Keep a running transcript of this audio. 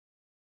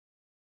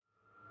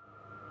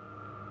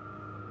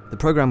The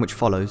programme which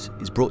follows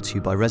is brought to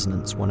you by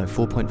Resonance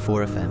 104.4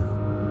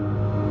 FM.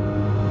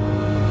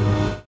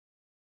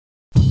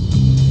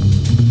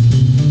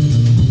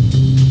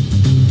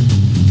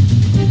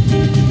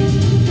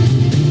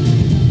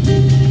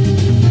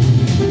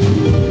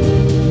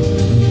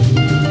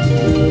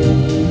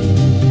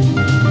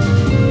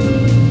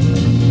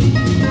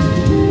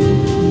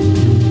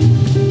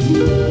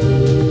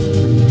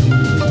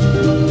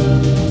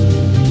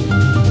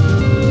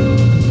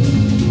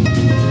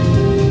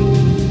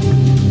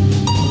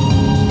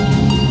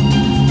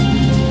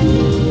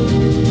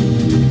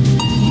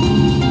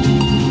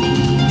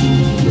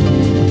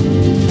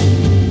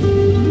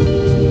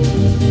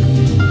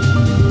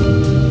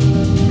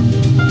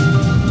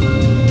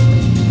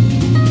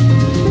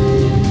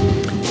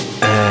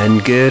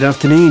 Good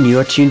afternoon, you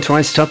are tuned to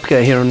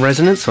Isotopica here on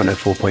Resonance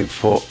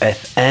 104.4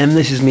 FM.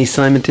 This is me,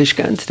 Simon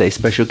Tishka, and today's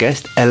special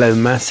guest, Elo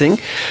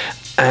Massing.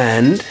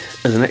 And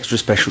as an extra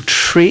special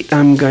treat,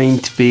 I'm going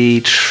to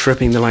be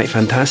tripping the light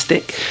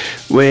fantastic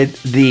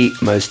with the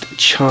most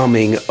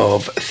charming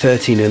of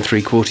 13 and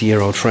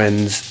 3/4-year-old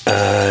friends,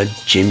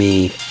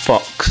 Jimmy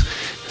Fox,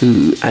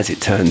 who, as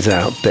it turns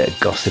out, bit of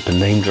gossip and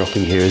name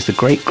dropping here, is the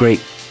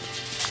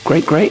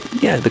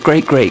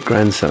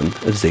great-great-grandson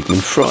of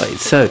Sigmund Freud.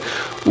 So,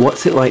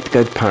 what's it like to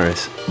go to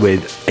Paris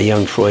with a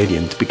young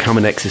Freudian to become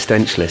an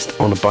existentialist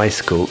on a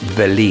bicycle,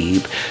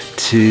 Vélib,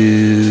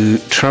 to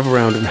travel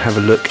around and have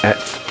a look at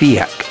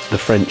fiac, the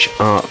French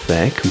art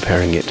fair,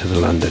 comparing it to the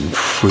London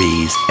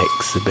Frieze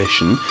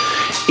exhibition,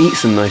 eat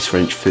some nice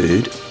French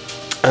food,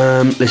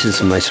 listen to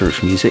some nice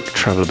French music,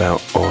 travel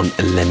about on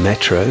Le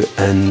Metro,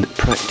 and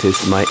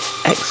practice my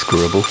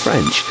execrable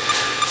French.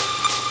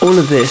 All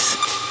of this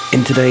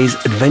in today's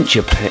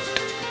adventure-packed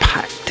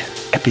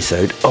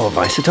episode of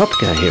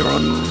Isotopica here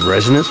on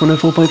Resonance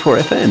 104.4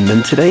 FM.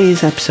 And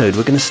today's episode,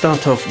 we're going to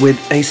start off with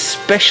a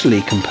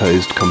specially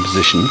composed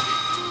composition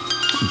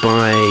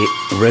by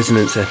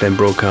Resonance FM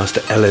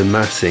broadcaster Elo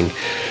Massing,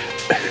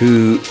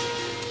 who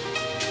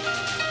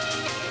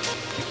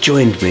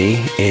joined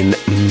me in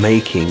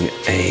making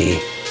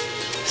a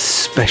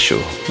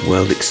special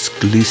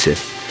world-exclusive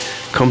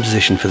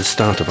composition for the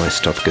start of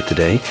Isotopica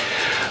today,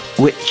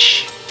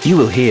 which you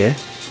will hear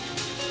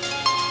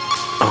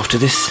after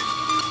this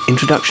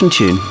introduction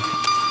tune.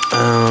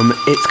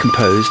 It's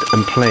composed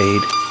and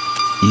played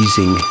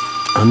using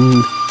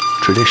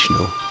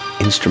untraditional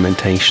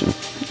instrumentation.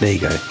 There you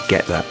go,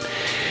 get that.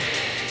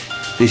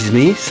 This is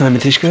me, Simon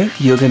Tishko.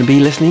 You're going to be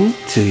listening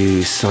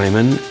to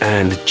Simon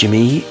and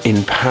Jimmy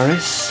in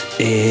Paris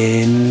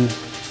in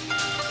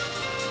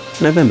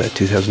November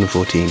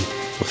 2014,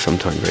 or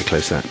sometime very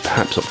close to that,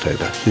 perhaps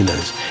October, who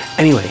knows.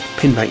 Anyway,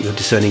 pin back your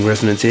discerning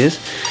resonance ears.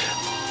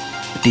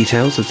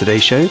 Details of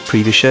today's show,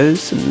 previous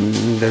shows,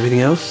 and everything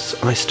else,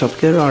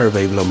 Isotopica, are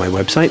available on my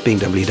website, being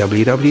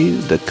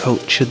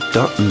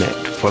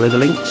www.theculture.net. Follow the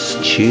links,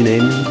 tune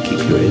in, keep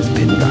your ears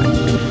pinned back.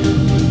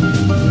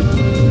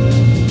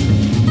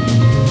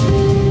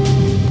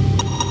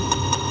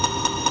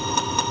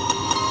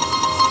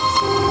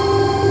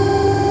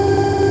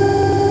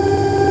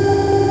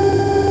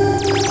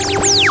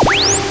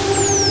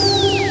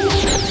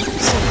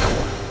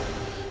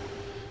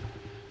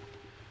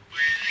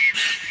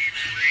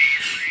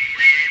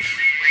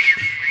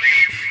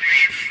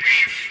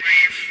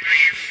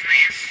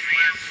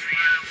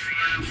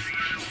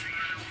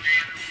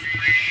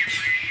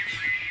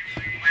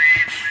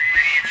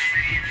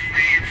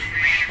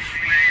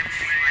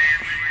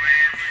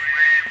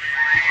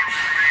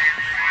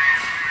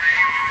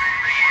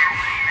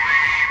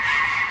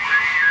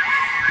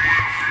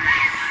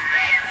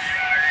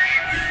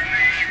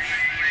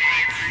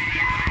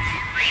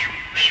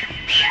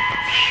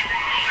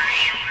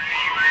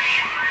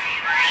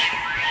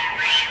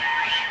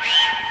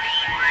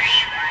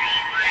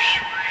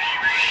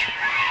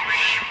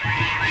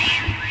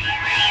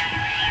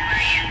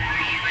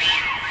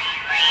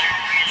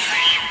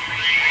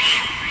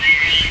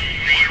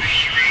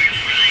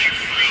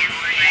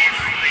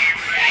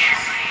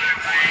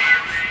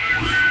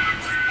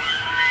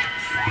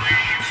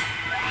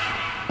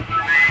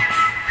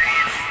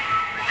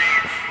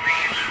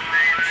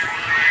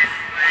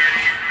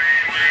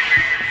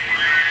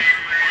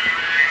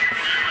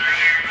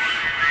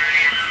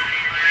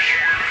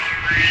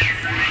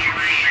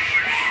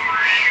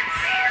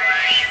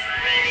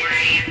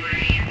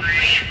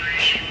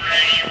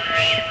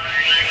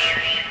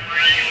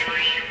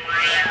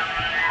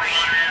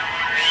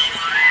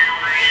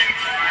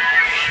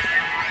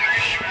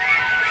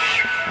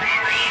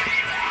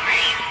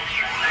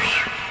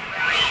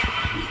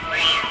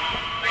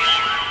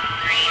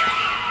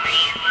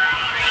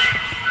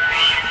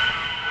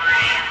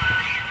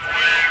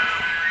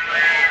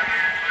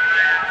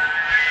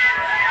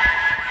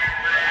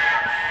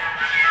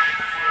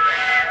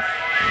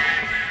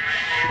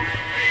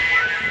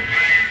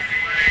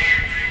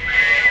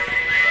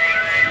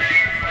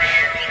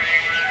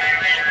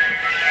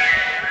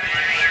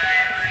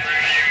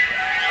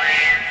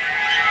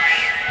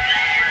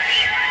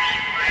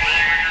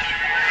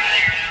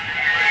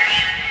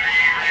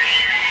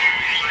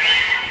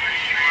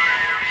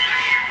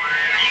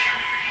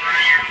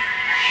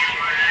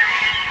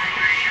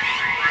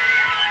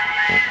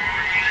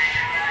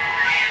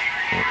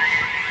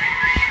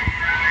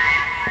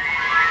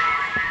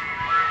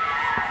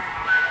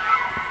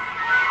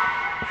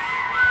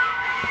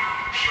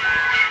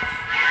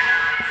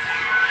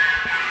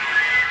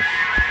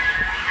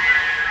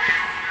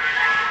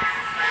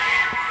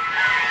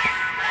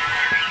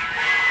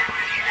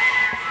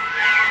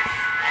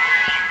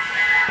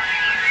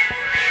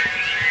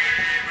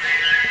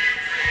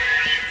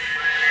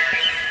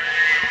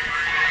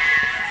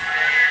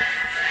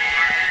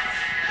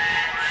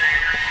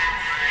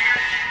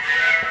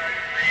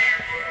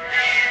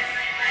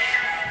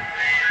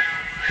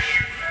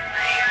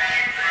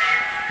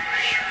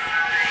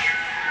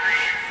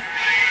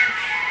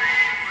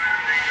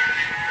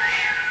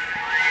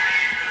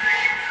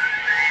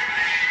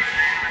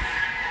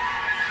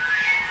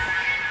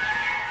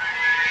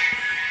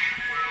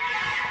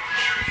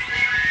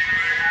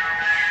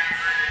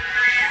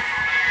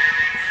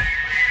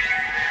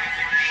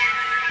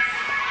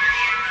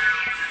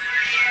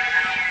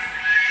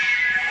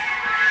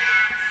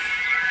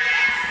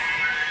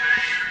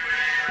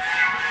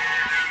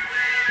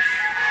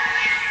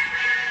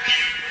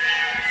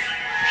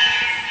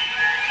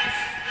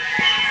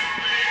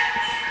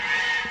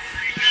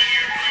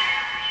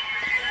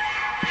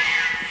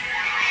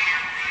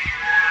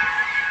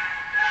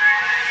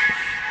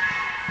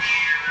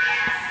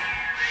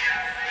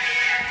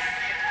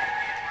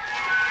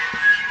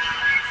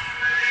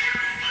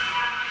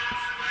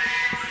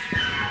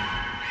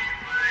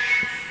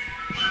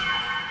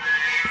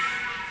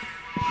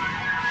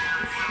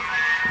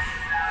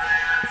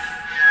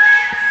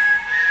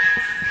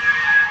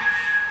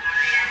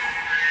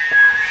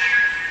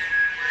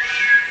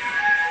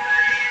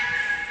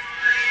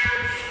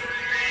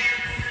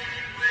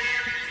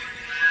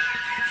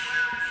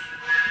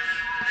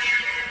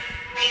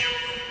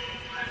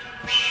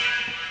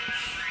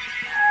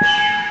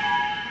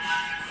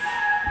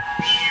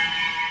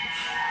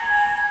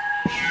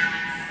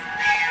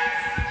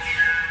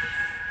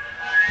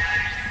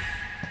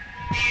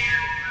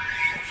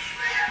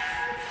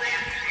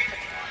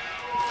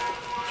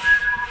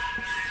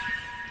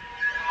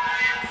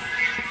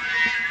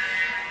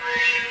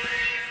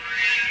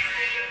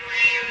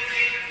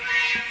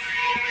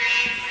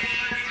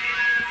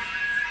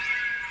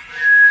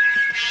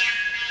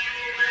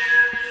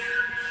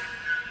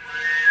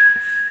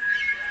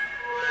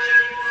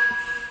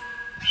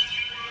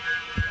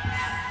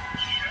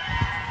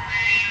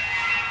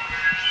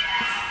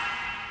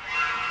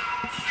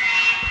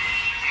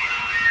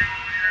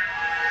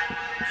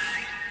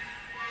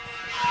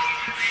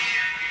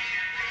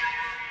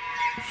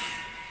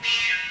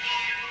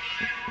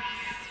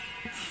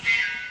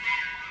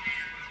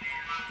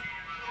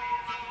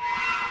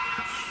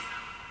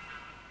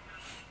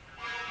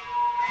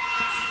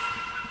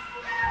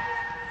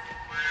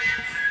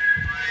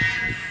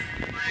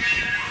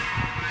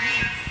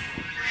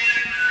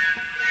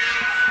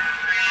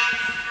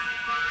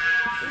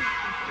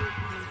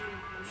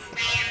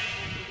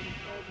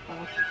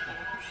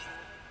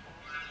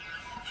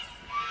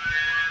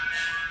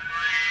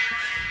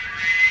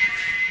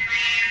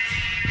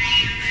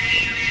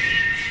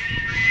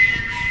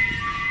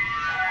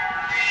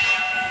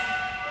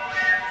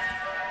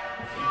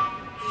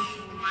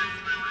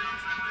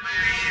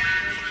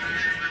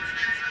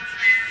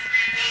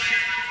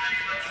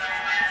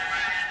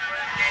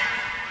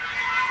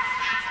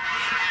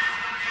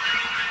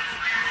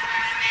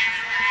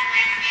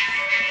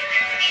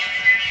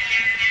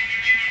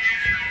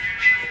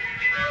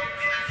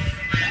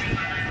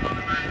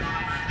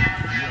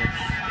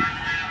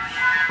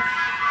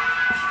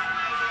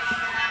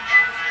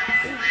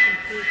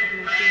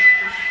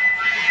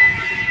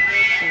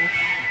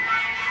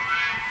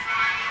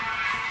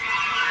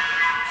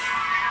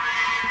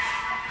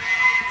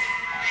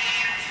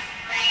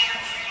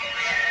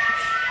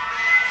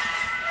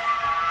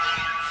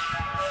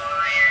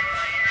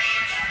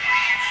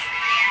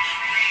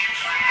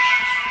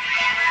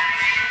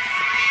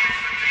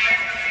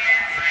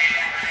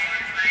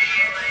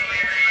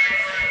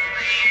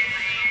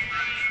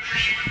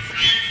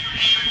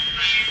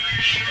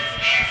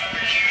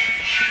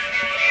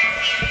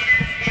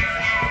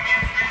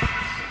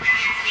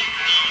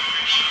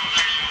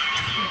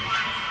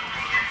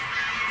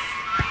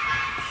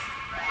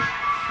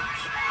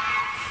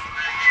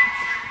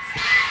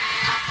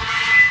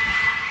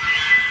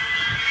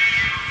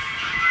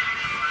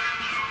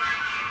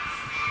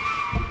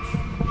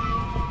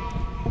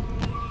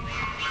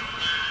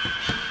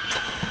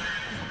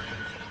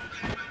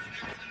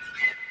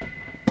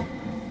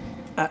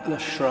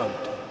 Atlas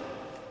Shrugged.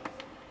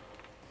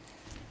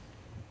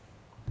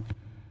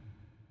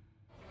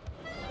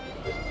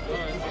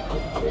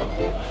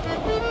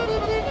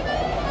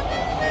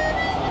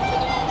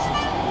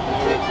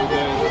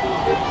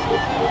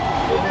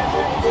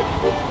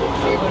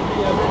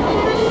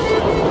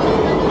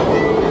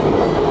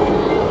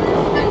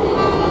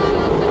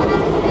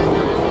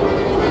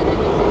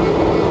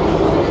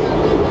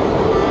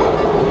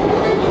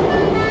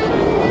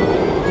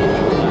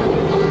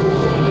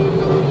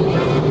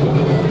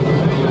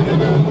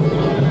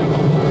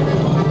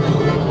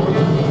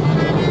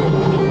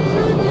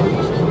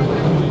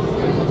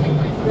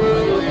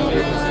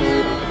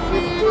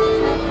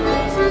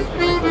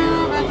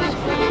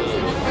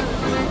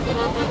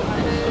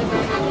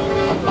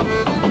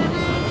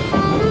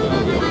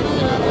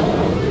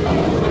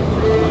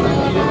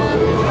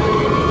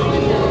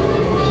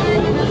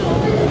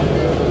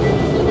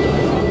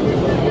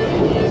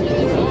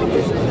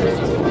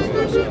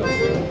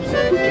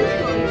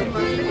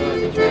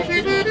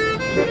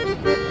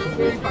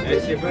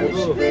 C'est pas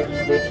beau.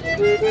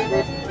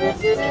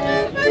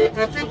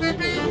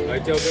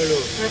 Ciao bello.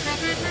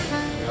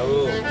 Bravo.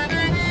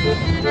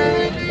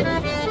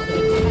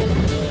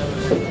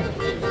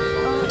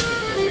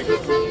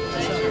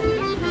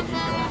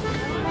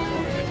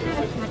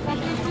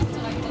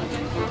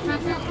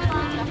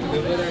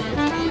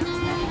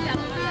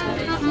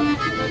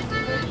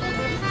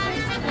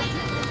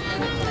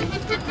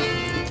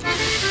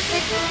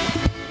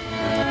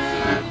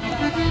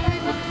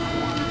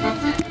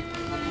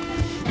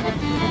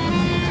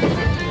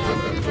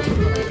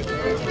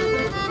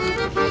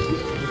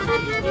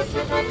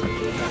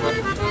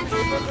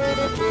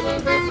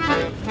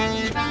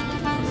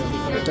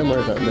 Don't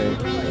worry about me.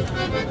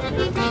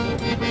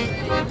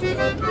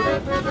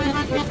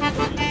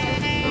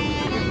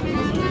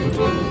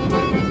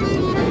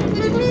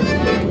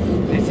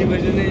 Merci,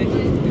 bonne journée.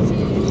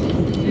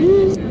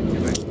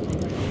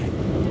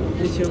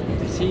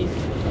 Merci.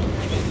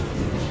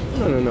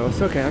 No,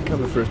 it's okay. I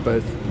cover for us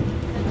both.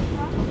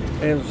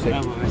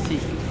 Bravo, merci.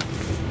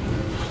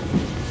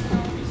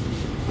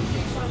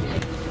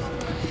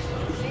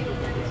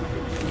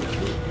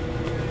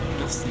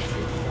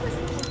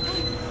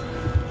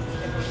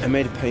 I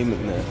made a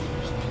payment there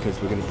because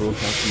we're going to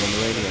broadcast them on the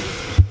radio.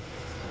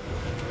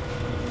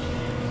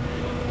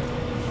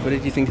 What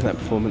did you think of that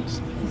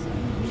performance?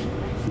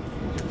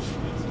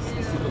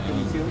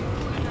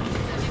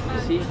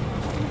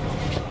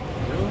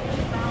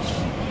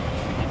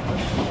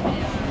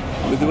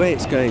 With the way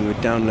it's going with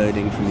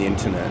downloading from the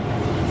internet,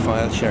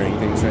 file sharing,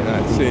 things like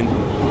that, soon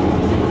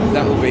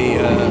that'll be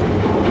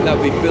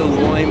Bill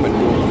Wyman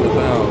walking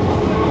about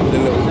with a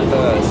little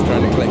purse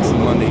trying to collect some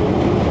money.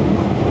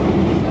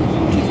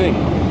 What do you think?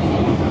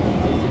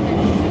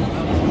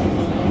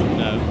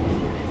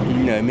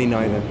 No, me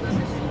neither.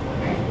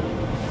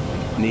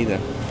 Neither.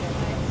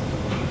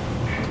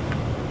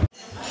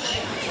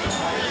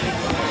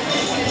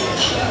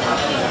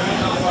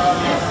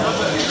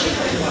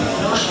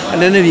 I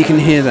don't know if you can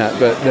hear that,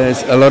 but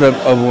there's a lot of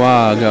au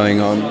revoir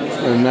going on,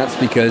 and that's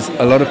because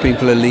a lot of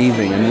people are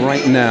leaving, and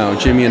right now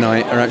Jimmy and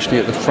I are actually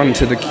at the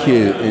front of the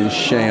queue in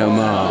Chez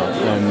Omar,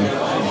 and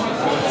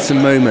it's a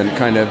moment,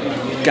 kind of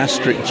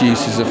gastric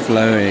juices are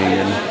flowing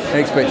and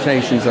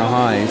expectations are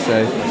high,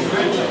 so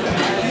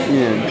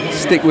yeah,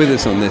 stick with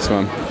us on this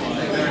one.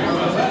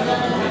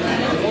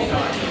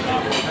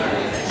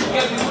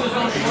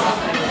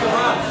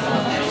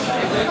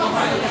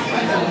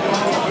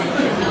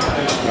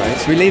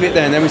 So we leave it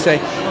there and then we say,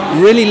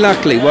 really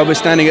luckily, while we're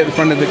standing at the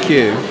front of the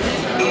queue,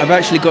 I've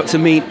actually got to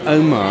meet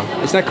Omar.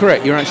 Is that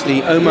correct? You're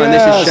actually Omar and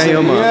this is Chez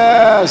Omar.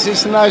 Yes,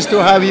 it's nice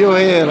to have you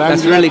here.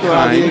 That's really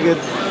kind.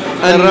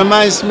 It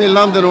reminds me of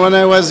London when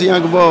I was a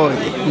young boy.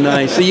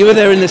 Nice. So you were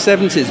there in the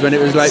 70s when it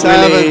was like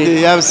 70,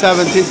 really... yeah,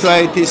 70 to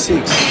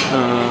 86.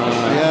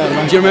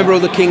 Do you remember all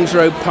the Kings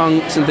Road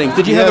punks and things?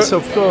 Did you yes,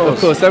 have of course. Of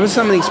course. That was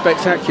something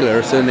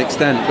spectacular to an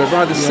extent, but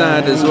rather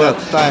sad as well.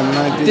 That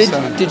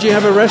time, did you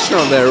have a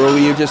restaurant there, or were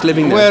you just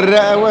living there?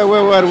 We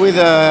were with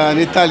an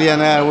Italian.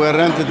 We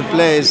rented a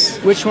place.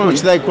 Which one?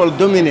 Which they call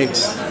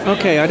Dominic's.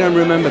 Okay, I don't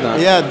remember that.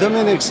 Yeah,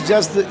 Dominic's,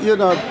 just,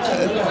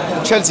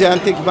 Chelsea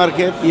Antique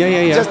Market.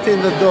 Yeah. Just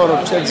in the door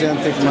of Chelsea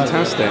Antique Market.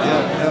 Fantastic.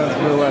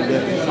 Yeah, we were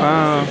there.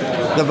 Wow.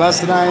 The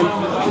bus line.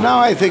 Now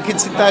I think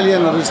it's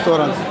Italian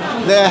restaurant.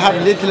 They have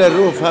little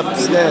roof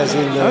upstairs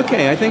in the...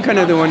 Okay, I think I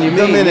know the one you mean.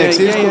 Dominic's.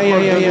 Yeah.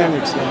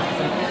 Dominic's.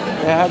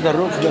 They had the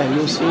roof there,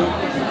 you see.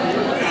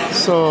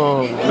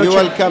 So you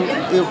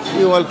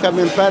will come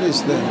in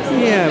Paris then.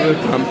 Yeah,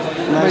 we'll come.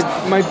 Nice.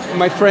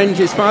 My friend,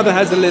 his father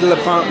has a little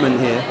apartment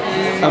here,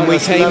 and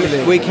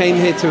we came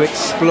here to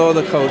explore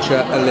the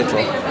culture a little.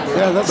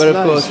 Yeah, that's but of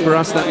nice, course, for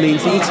us that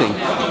means eating.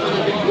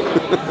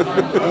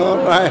 All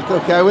right.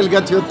 Okay, I will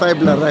get you a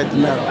table right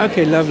now.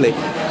 Okay, lovely.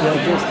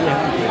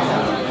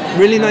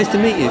 Really nice to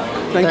meet you.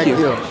 Thank you.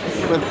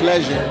 With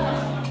pleasure.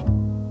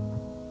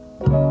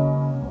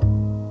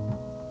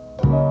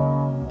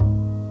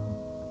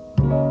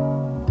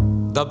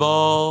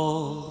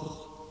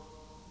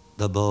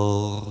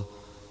 D'abord,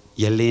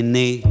 y a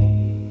l'aîné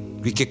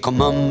lui qui est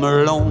comme un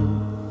melon,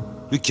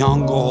 lui qui a un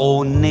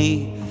gros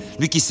nez,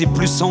 lui qui sait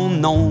plus son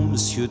nom,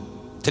 monsieur,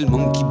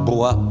 tellement qu'il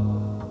boit,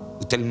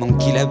 ou tellement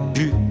qu'il a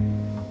bu,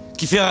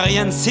 qui fait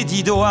rien de ses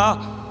 10 doigts,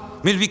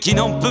 mais lui qui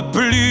n'en peut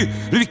plus,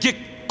 lui qui est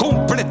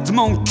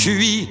complètement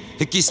cuit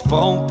et qui se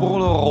prend pour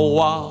le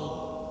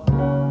roi,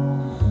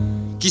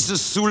 qui se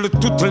saoule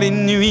toutes les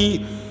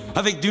nuits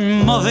avec du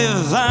mauvais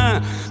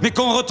vin, mais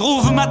qu'on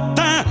retrouve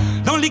matin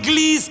dans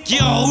l'église qui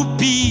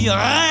roupille,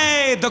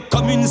 raide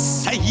comme une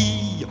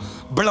saillie,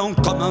 blanc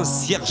comme un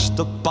cierge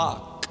de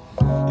Pâques,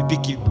 et puis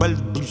qui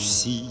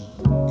balbutie,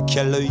 et qui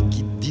a l'œil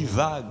qui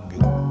divague.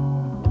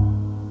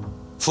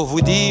 Faut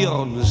vous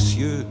dire,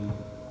 monsieur,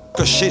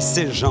 que chez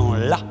ces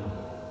gens-là,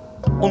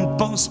 on ne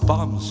pense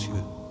pas, monsieur.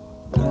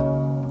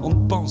 On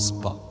ne pense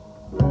pas.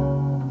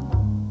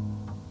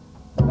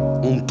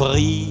 On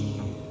prie.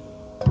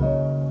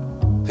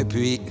 Et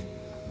puis,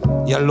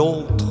 il y a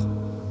l'autre,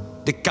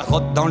 des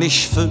carottes dans les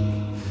cheveux,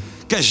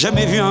 qui a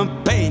jamais vu un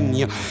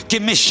peigne, qui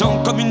est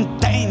méchant comme une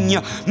teigne,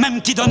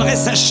 même qui donnerait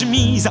sa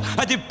chemise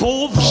à des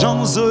pauvres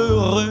gens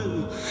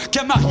heureux, qui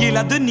a marié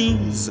la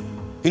Denise,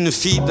 une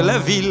fille de la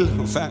ville,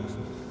 enfin,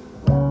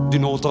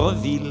 d'une autre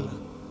ville,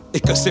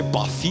 et que c'est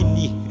pas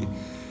fini,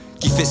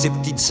 qui fait ses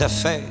petites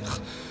affaires,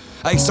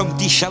 avec son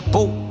petit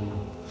chapeau,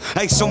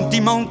 avec son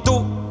petit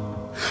manteau,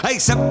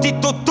 avec sa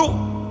petite auto,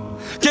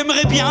 qui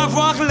aimerait bien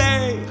avoir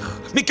l'air,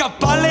 mais qui a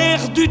pas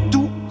l'air du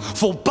tout.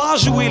 Faut pas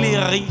jouer les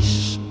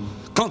riches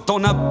quand on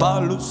n'a pas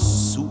le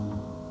sou.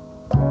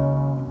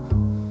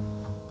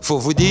 Faut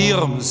vous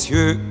dire,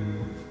 monsieur,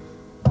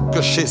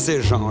 que chez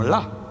ces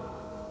gens-là,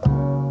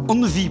 on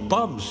ne vit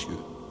pas, monsieur.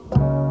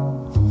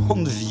 On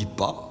ne vit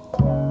pas.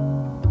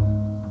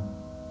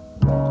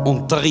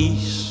 On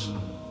triche.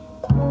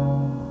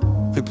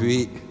 Et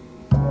puis,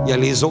 il y a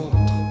les autres.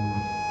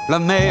 La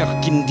mère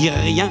qui ne dit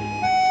rien,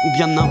 ou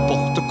bien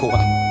n'importe quoi.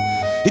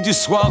 Et du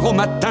soir au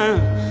matin,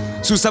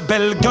 sous sa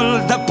belle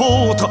gueule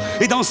d'apôtre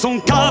et dans son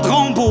cadre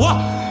en bois,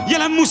 il y a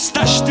la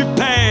moustache du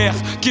père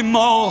qui est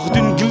mort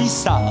d'une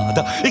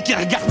glissade et qui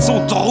regarde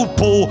son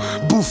troupeau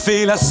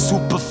bouffer la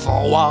soupe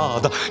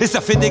froide. Et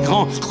ça fait des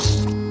grands...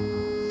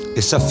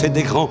 Et ça fait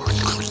des grands...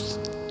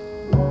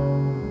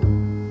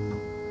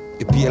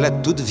 Et puis il y a la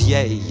toute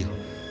vieille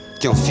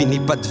qui en finit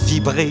pas de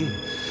vibrer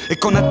et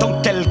qu'on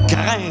attend qu'elle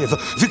crève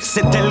vu que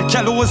c'est elle qui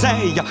a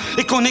l'oseille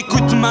et qu'on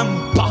n'écoute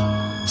même pas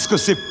ce que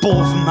ces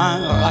pauvres mains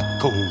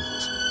racontent.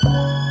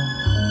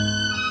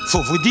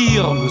 Faut vous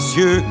dire,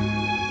 monsieur,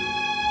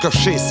 que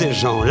chez ces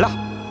gens-là,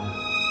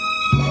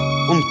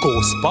 on ne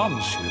cause pas,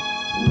 monsieur.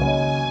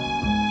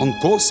 On ne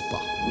cause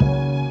pas.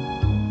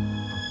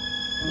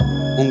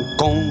 On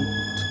compte.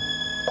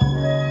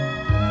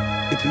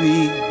 Et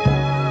puis,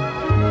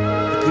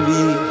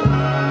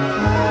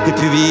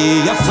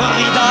 il y a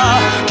Frida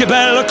qui est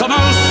belle comme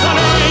un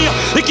soleil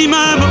et qui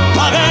m'aime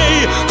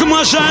pareil que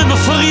moi j'aime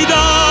Frida.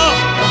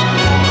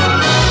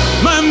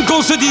 Même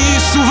qu'on se dit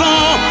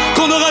souvent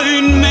qu'on aura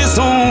une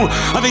maison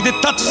avec des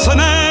tas de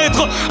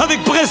fenêtres,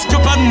 avec presque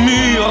pas de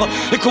murs,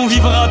 et qu'on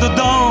vivra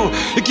dedans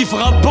et qu'il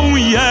fera bon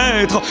y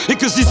être, et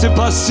que si c'est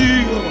pas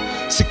sûr,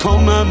 c'est quand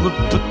même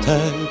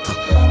peut-être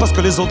parce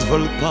que les autres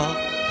veulent pas,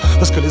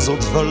 parce que les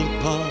autres veulent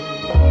pas.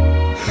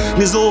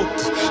 Les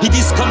autres, ils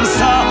disent comme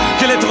ça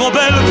qu'elle est trop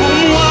belle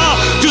pour moi,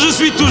 que je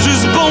suis tout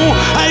juste bon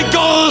à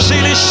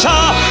égorger les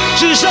chats.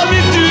 J'ai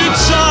jamais vu de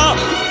chat,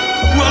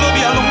 ou alors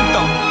il y a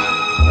longtemps,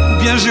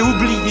 ou bien j'ai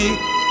oublié,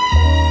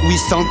 ou ils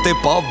sentaient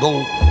pas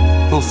bon.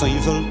 Enfin ils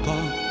veulent pas,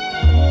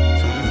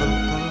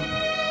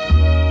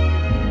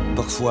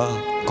 Parfois,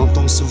 quand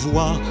on se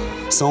voit,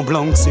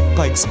 semblant que c'est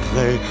pas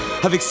exprès,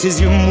 avec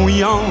ses yeux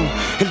mouillants,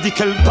 elle dit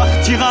qu'elle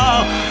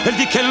partira, elle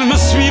dit qu'elle me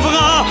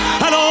suivra.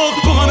 Alors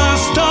pour un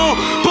instant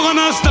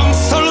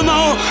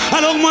seulement,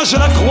 alors moi je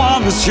la crois,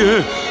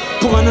 monsieur,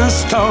 pour un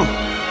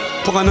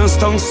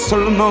instant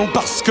seulement,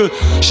 parce que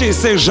chez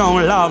ces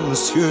gens-là,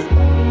 monsieur,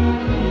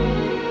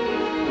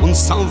 on ne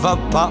s'en va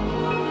pas.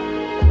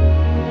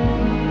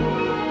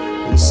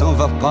 On ne s'en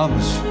va pas,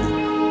 monsieur.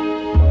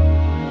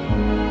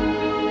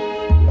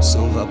 On ne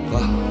s'en va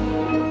pas.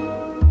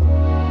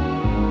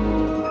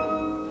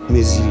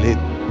 Mais il est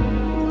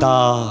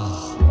tard,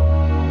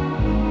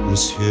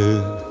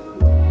 monsieur.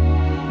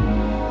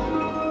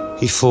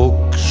 Il faut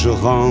que je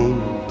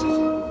rentre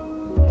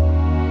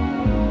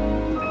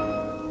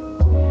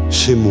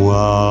chez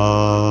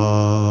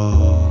moi.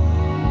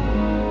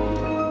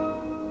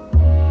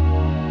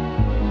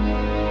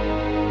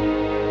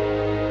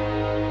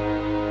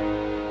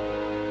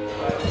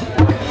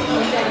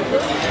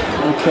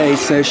 Okay,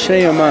 so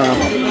Chez Omar,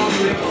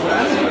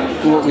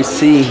 what we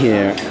see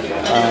here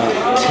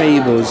are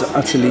tables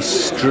utterly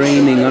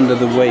straining under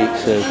the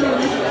weight of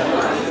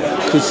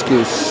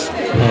couscous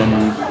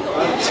and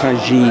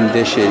tagine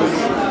dishes.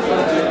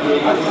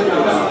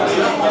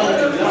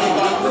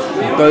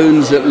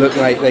 Bones that look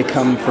like they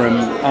come from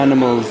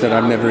animals that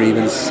I've never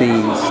even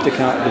seen stick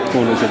out the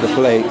corners of the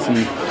plates,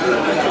 and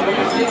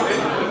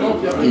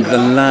the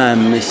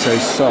lamb is so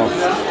soft,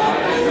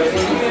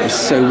 it's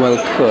so well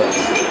cooked.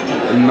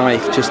 The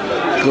knife just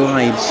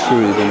glides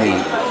through the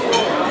meat.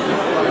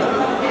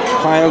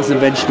 piles of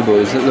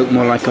vegetables that look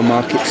more like a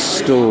market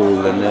stall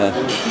than a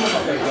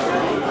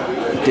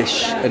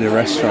dish at a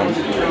restaurant.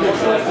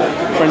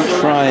 French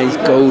fries,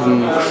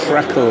 golden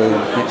crackle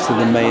next to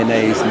the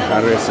mayonnaise and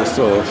harissa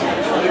sauce.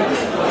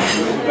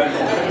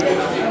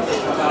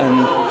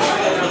 And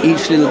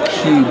each little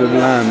cube of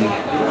lamb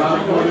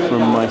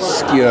from my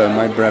skewer,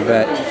 my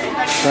bravette.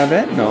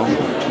 Bravette? No,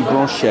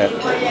 brochette.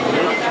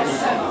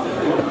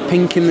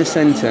 Pink in the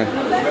centre,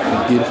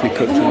 and beautifully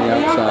cooked on the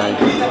outside.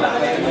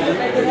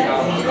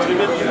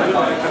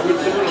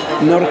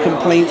 Not a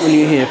complaint when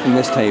you hear from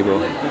this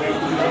table.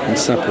 And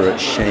supper at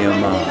Chez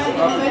Omar.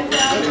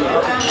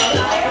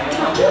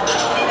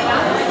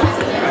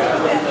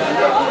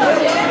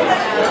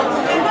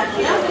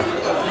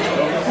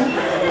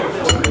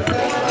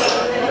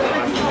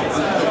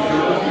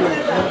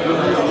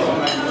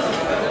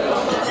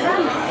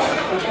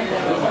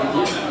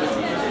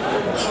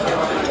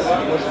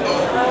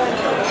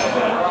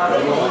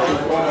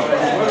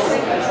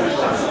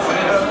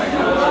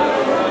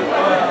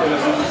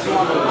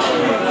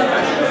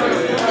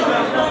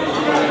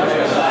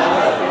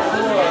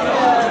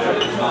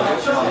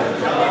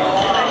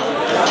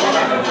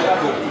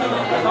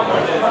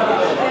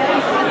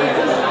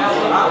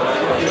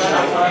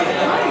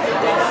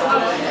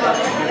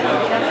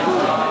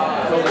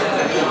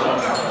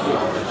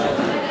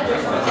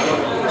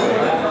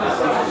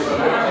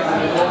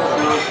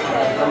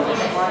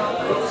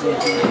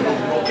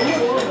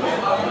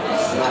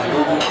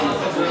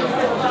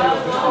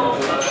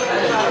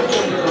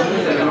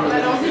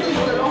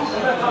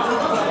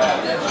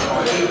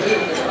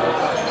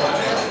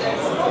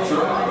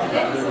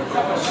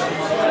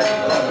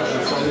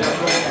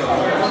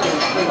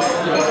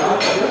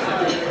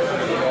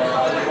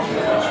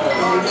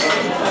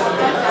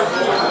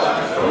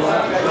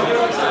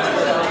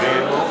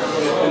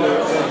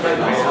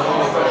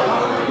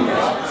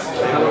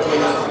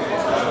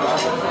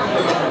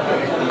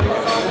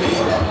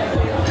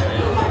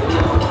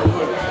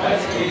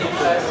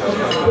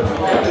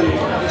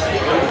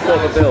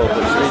 The bill,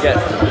 but should we get a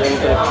little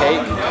bit of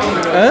cake?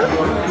 Huh?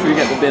 Should we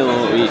get the bill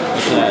or eat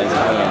eclairs?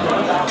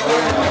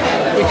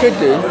 We could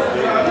do.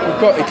 We've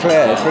got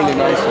eclairs, really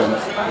nice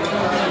ones.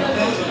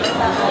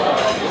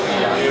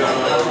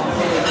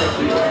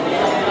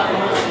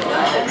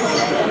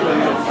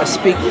 I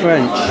speak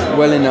French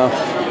well enough,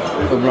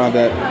 or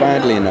rather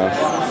badly enough.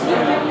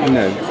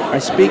 No, I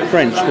speak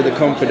French with a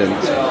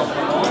confidence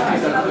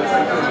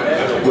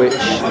which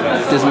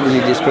doesn't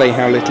really display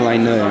how little I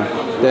know.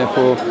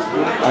 Therefore,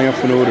 I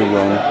often order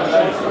wrong.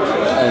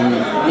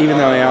 And even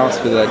though I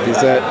asked for the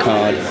dessert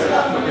card,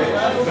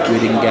 we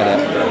didn't get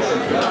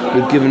it.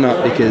 We've given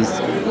up because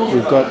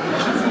we've got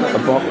a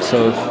box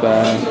of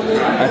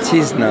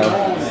artisanal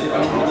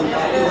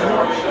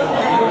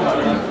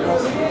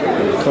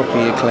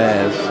coffee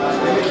eclairs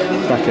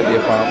back at the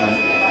apartment.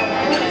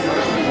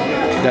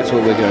 That's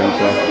what we're going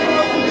for.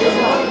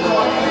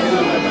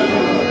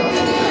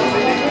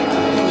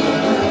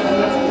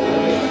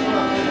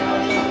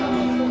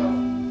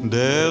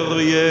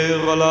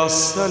 Derrière la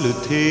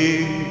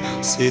saleté,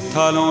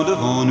 s'étalant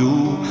devant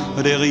nous,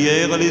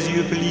 derrière les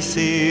yeux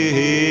plissés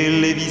et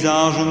les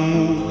visages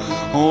mous,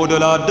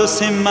 au-delà de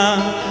ces mains,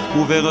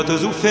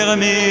 ouvertes ou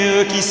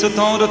fermées, qui se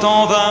tendent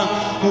en vain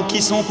ou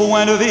qui sont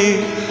point levées,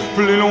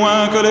 plus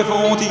loin que les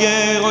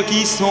frontières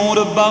qui sont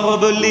de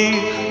barbelés,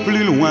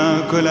 plus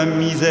loin que la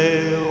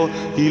misère,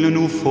 il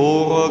nous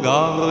faut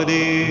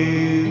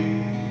regarder.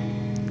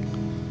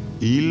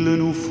 Il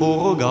nous faut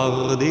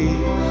regarder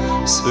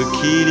ce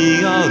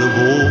qu'il y a de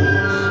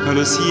beau,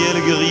 le ciel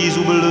gris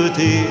ou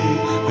bleuté,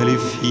 les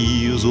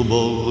filles au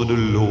bord de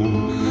l'eau,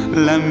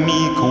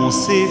 l'ami qu'on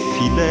sait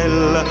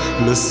fidèle,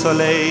 le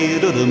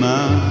soleil de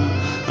demain,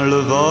 le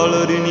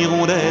vol d'une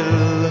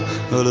hirondelle,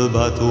 le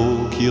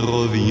bateau qui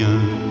revient,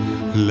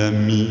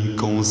 l'ami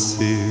qu'on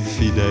sait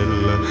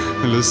fidèle,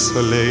 le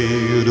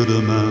soleil de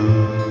demain,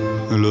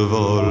 le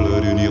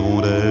vol d'une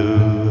hirondelle,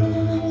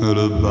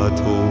 le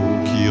bateau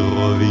qui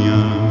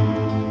revient.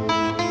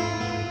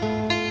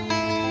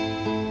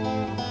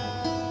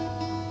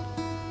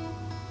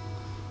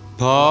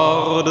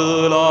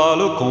 Par-delà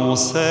le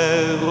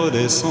concert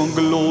des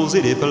sanglots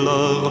et des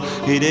pleurs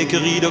et des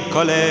cris de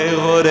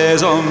colère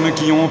des hommes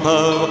qui ont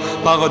peur,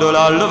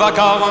 par-delà le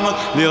vacarme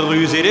des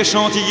rues et des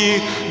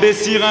chantiers, des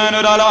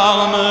sirènes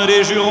d'alarme,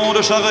 des jurons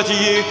de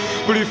charretiers,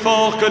 plus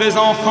forts que les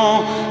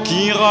enfants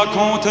qui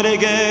racontent les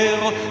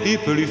guerres et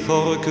plus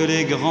forts que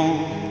les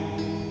grands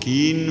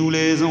qui nous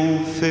les ont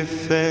fait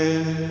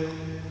faire.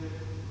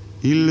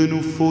 Il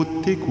nous faut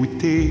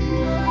écouter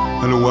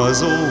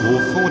l'oiseau au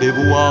fond des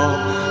bois,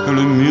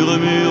 le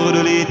murmure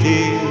de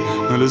l'été,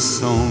 le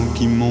sang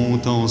qui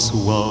monte en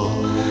soi,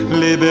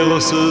 les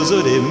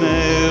berceuses des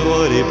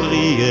mères, les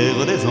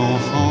prières des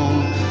enfants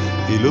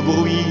et le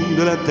bruit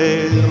de la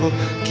terre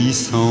qui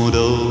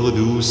s'endort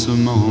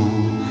doucement,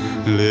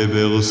 les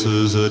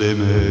berceuses des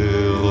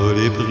mères,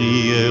 les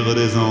prières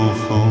des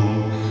enfants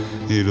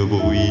et le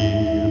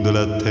bruit de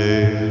la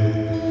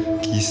terre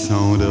qui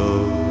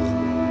s'endort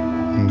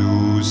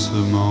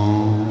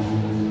doucement.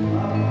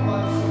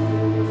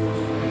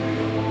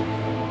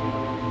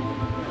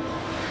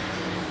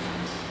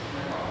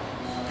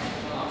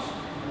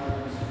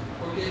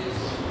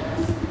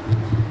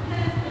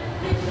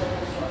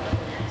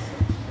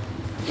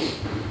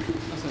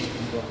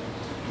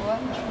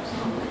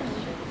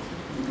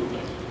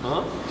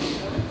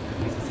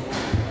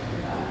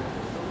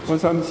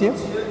 Bonsoir, monsieur.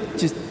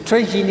 C'est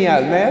très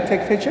génial. May I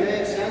take a picture?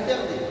 C'est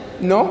interdit.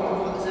 Non?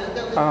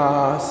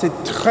 Ah, c'est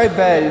très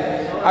belle.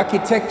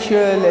 Architecture,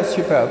 elle est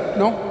superbe.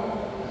 Non?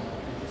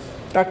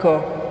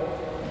 D'accord.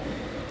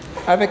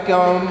 Avec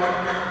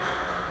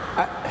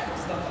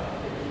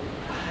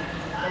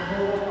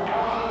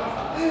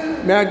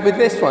married with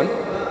this one?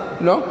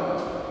 No?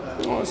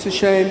 Oh, it's a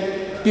shame.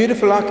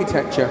 Beautiful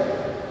architecture.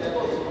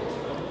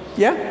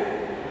 Yeah?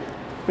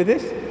 With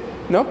this?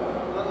 No?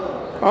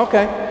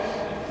 Okay.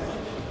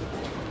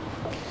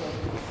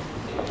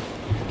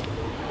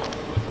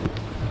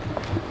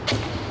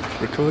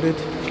 Recorded?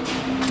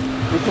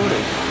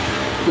 Recorded?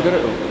 You got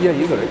it all? Yeah,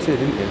 you got it too,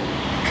 didn't you?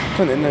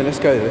 Come on, no, let's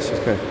go, let's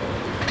just go.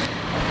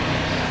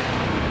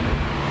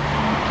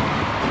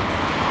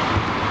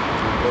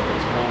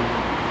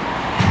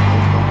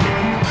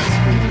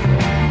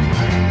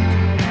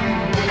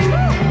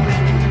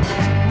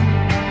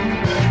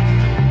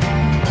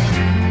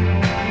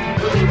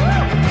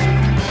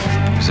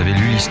 Vous avez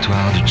lu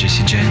l'histoire de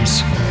Jesse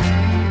James?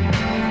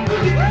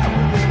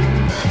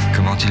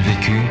 Comment il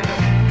vécut?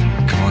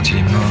 Comment il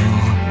est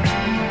mort?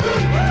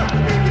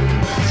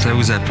 Ça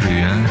vous a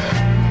plu, hein?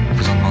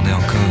 Vous en demandez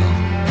encore?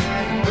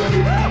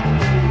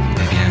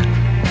 Eh bien,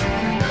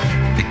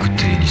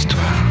 écoutez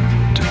l'histoire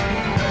de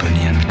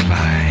Bonnie and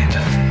Clyde.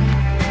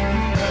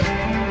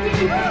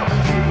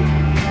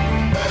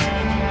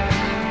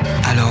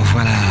 Alors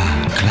voilà,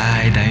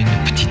 Clyde a une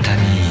petite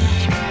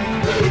amie.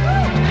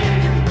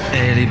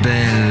 Elle est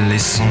belle et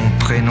son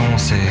prénom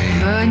c'est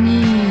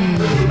Bonnie.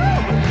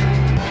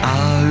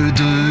 À eux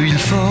deux, ils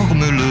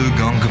forment le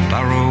gang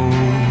Barrow.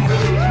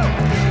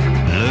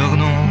 Leur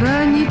nom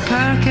Bonnie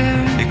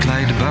Parker. est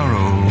Clyde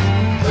Barrow.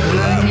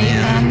 Bonnie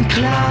and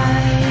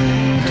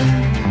Clyde.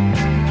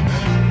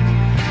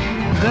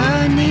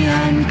 Bonnie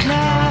and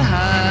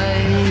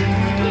Clyde.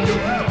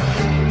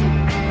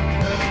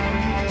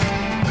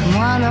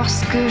 Moi,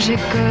 lorsque j'ai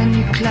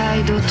connu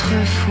Clyde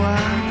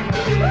autrefois,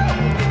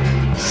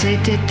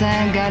 c'était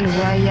un gars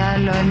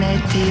loyal,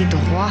 honnête et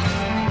droit.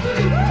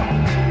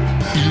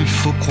 Il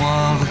faut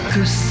croire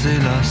que c'est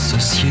la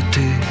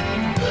société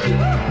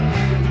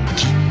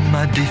qui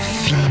m'a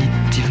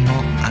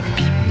définitivement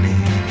abîmé.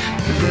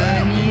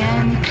 Bonnie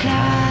and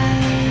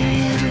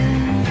Clyde.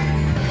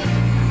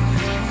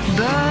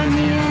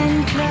 Bonnie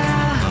and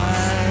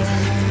Clyde.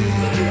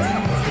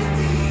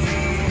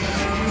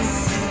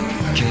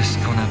 Qu'est-ce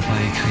qu'on n'a pas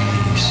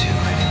écrit sur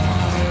elle et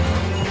moi?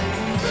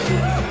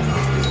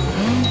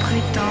 On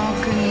prétend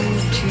que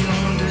nous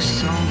tuons de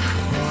sang-froid.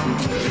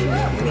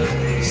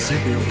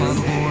 C'est pas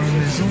drôle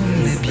mais on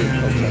est bien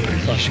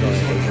obligé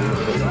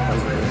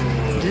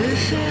de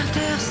faire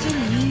taire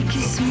celui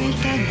qui se met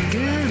à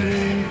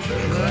gueuler.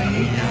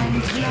 Bonnie and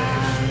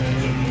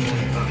Clyde.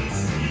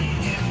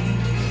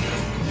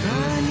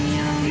 Bonnie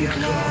and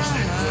Clyde.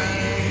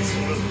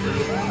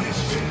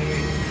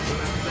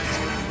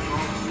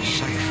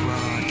 chaque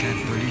fois qu'un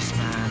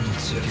policeman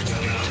se fait buter.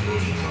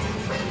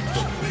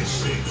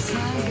 Un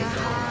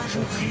garage au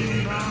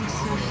climat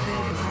se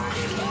fait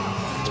braquer.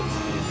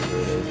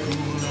 Pour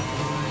la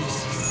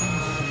police, ça me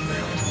fait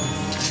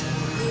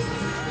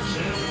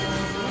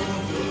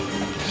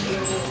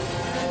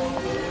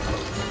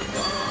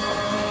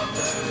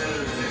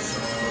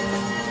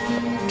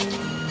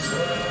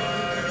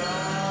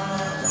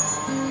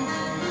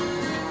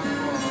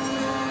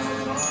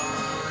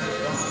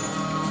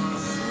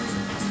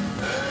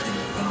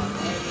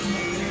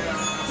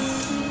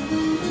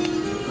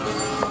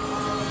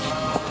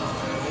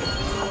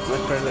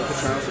leather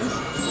trousers.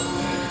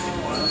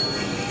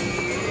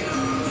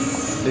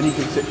 Then you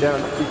can sit down.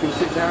 You can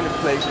sit down in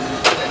places and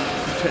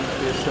pretend to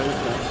be a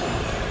sofa.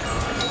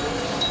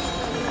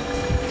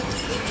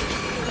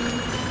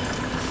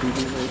 CD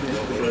radio,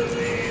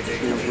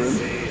 in a room.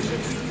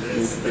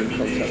 We've been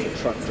contact with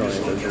truck drivers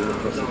all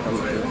across the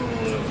country.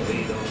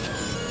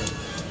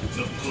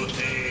 De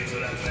côté de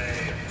la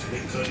mer,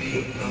 les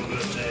collines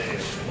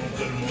d'Angleterre font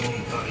que le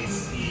monde par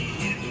ici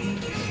est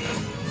oublié.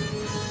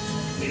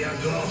 Et à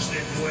gorge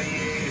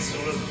déployée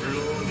sur le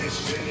flot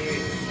déchaîné,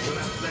 je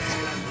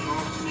l'appelle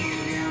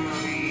Atlantique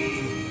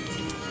Marie.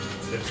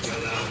 C'est le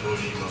canard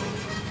poliment,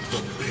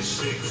 pour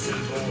pêcher que c'est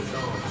le bon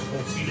temps, au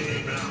filet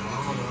blanc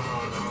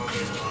rentrant dans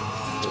mes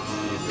bras.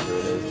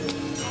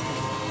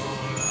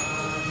 Dans la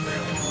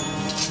mer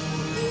rouge,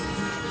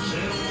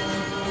 j'ai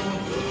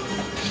honte,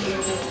 j'ai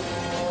honte.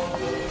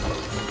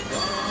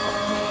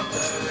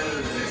 Quand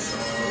elle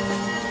descend,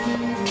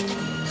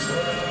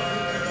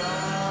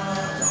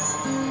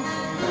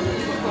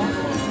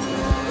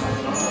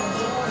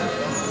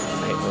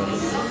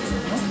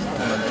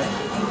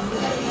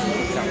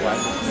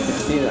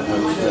 See that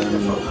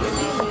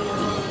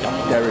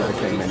Derrick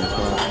came in as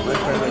well.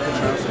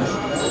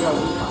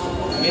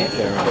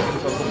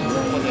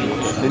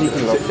 Then you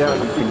can sit down.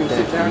 You can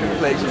sit down in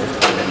places and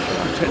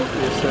pretend to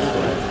be a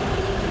sofa.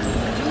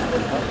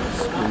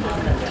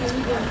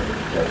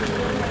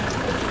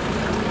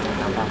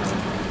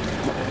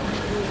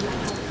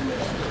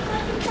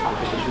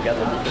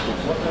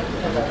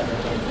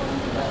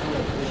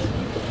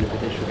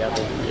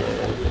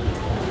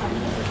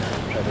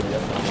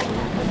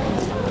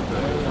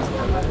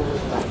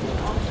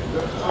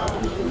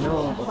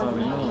 Non, enfin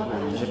non,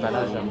 j'ai pas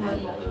l'âge.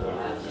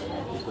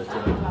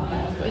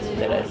 Ouais, si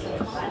t'as l'âge.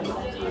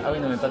 Ah oui,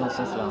 non, mais pas dans ce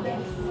sens-là.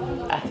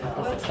 Ah,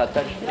 ce sera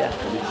pas le fiac.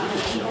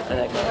 Ah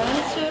d'accord.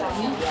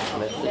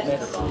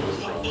 Merci.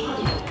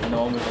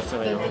 Non, mais j'en sais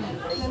rien.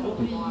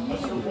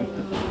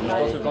 Je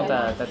pense que quand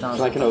t'atteins un It's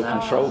like an old certain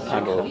âge, control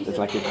panel. There's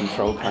like a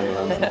control panel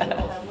on top.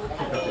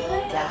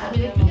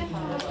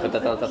 Quand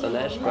t'atteins un certain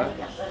âge, quoi.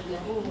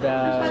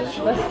 bah, je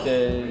sais pas si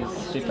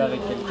t'es pas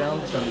avec quelqu'un,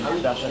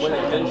 tu vas chercher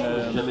quelqu'un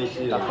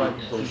parfois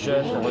plus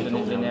jeune pour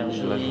redonner de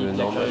l'énergie, de la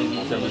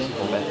curiosité.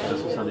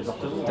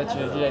 Toi, tu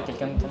veux vivre avec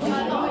quelqu'un de ton âge?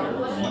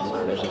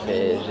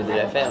 J'ai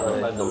déjà fait.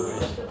 Donc,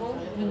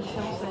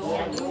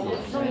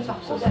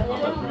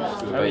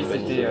 Ah oui,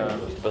 c'était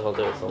pas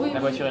intéressant. la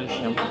voiture et le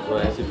chien.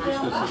 Ouais, c'est plus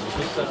que ça.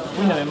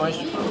 Oui, non, mais moi,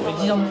 mais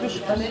 10 ans de plus, je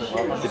suis pas sûr.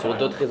 C'est pour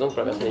d'autres raisons que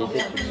pour la personnalité.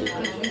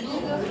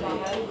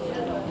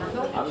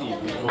 Ah oui,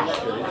 moi je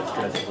suis allé parce que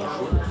là c'est pas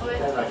chaud.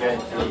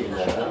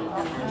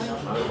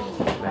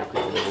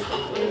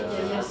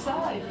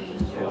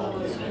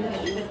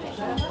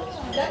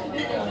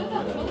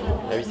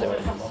 Ah oui, c'est vrai.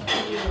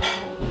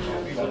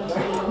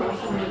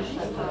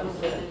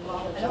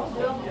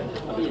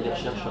 Ah oui, il y a des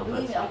recherches en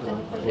maths.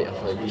 Mais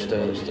enfin, je te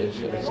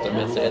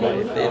mettrai dans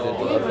les thèses et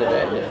tout.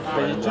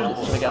 Pas du tout,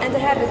 je regarde. And I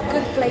have a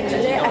good plate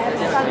today. I have a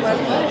salmon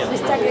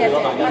with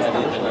tagliatelle pasta.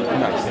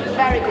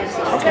 Very good.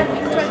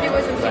 12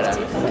 euros and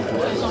 50.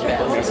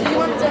 So you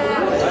want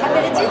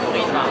aperitif?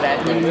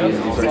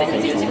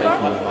 1664?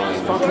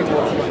 Sparkling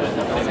water.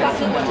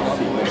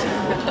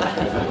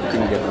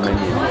 Couldn't get the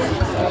menu.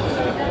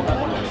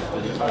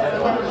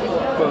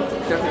 Well,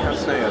 definitely have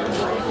snails.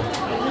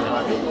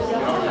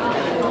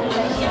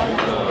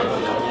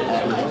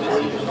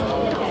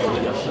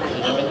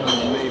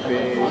 Maybe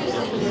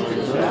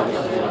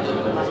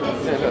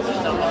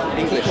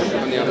English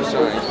on the other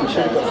side. We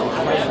should have got some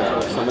cash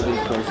out. Some of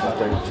these places don't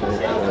take.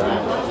 You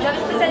have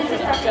a specialty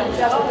starter.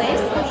 You have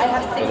place. I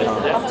have 6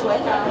 of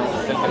 12.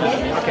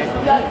 Okay.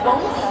 You have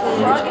bones,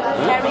 frog,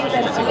 herring,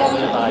 and chicken.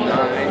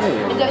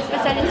 And you have a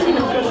specialty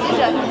procedure.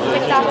 You have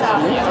steak tartare.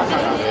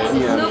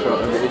 Soup,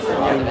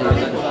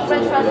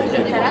 French fries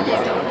and salad.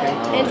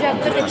 And you have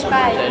cottage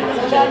pie.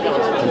 So you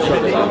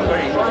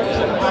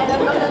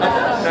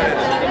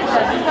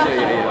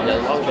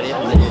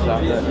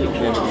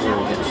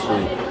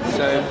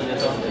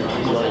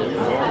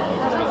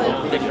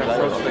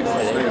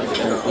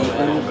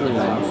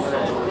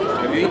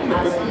Have you eaten the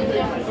cookie?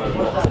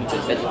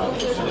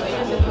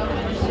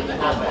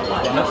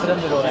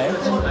 Notre-Dame de Lorraine.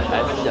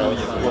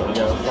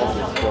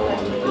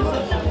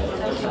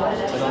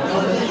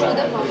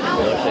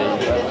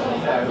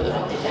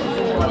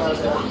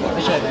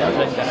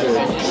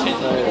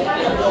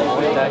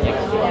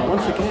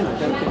 Once again, I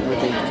don't think we're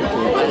being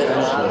particularly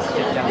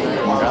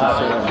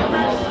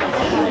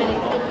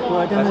Well,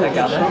 I don't know.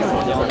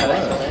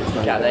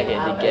 Carnac a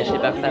été caché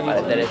par ça, par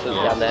la thalasso de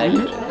Carnac,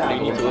 le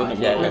niveau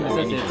via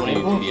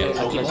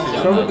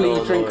Probably you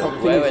drink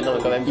coffee, ouais, non,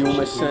 quand même. you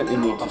almost certainly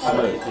need to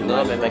smoke.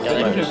 Non, même à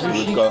Carnac,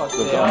 We've got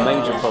a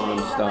major problem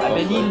to start À off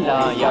Belle-Île, là,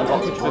 il y a un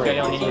truc que tu peux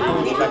caler en hélico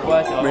ou je sais pas quoi,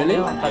 c'est vraiment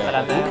bien, face à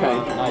la mer. Okay.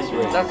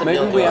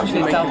 Maybe we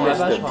actually make a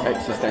list of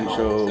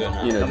existential,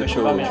 you know, the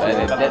tools.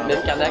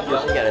 Même Carnac, je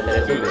sais qu'à la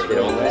thalasso, mais c'est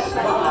long.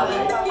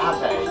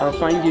 I'll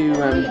find you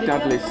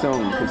Dudley's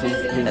song, because he's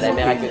T'as la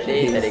mer à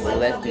côté, t'as les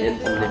gonzesses qui viennent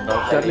pour les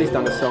planches. Dudley's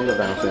done a song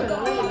about it.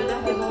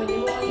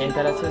 Il y a une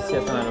thalasso aussi à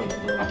Saint-Malo.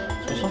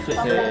 Je trouve que c'est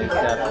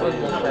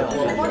affreusement cher en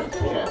fait.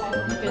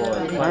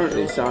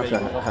 Apparently Sasha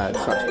had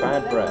such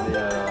bad breath.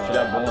 Puis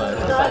là, bon,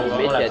 c'est pas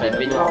Mais il y a des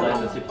bénis.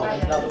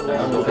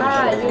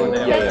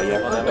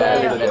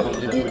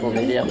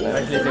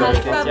 This is my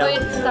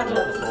favorite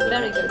starter.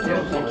 Very good.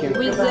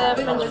 With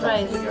French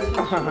fries.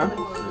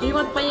 Do you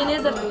want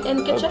mayonnaise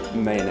and ketchup?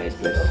 Mayonnaise,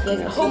 please. Yes,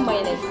 home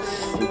mayonnaise.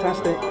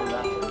 Fantastic.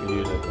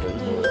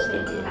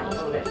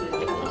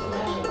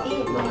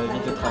 On a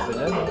vite de tracer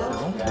là, c'est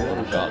bon.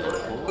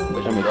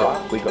 And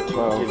we got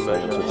 12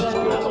 things, which is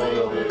good.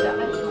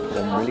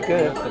 Done really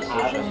good.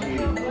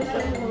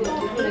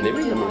 Mais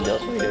oui, non, mais bien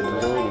sûr, il a une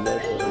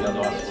image.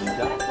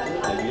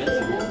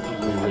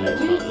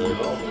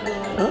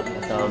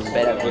 C'est un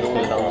bel apollon de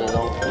 22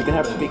 ans. You can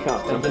have to speak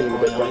up, I'm feeling a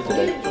bit rough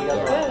today.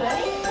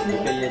 C'est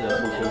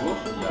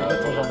quoi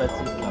ton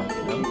Jean-Baptiste là?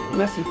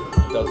 Merci. Ouais,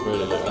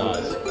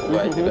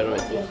 c'est pas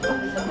gentil.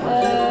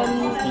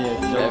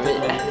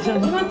 You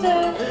want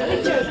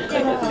pictures?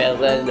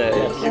 Personne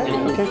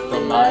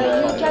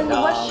You can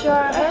wash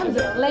your hands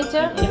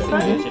later in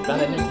front. J'ai plein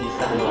d'amis qui disent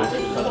ça.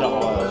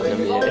 Genre,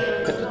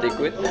 tout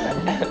écoute.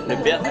 Le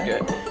pire, c'est que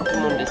tout le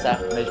monde dit ça.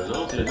 mais je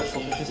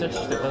suis sûr que si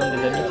je te présente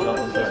des amis qui vont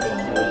entendre ça.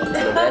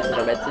 C'est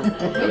Jean-Baptiste.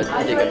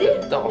 Jean-Baptiste, il est comme ça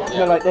tout le temps.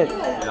 No, like this.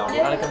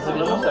 Parler comme ça des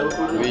gens, ça vaut.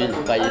 Oui,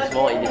 enfin,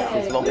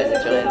 c'est souvent pas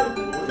naturel.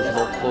 C'est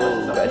souvent trop.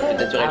 Bah, c'est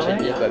naturel chez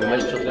lui, quoi. Mais moi,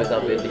 j'ai toujours trouvé ça un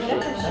peu effectué.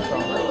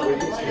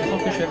 Je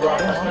trouve que je fais voir.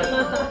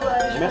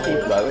 Merci.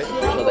 Bah oui,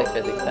 je suis que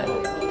c'est extrême.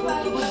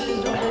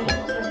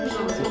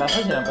 C'est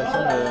parfois j'ai l'impression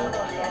de.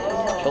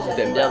 Je pense que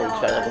tu aimes bien, donc tu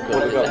fais rien pour que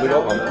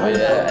oui,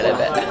 à la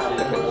base.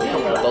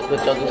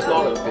 T'entretiens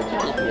doucement, donc tu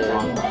kiffes,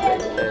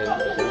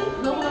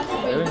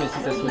 oui, mais si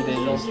ça saoule des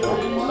gens, si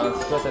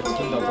toi ça te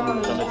saoule d'entendre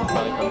une petite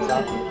parler comme ça,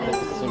 peut-être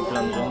que ça saoule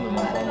plein de gens de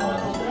m'entendre.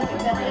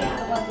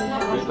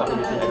 Oui, par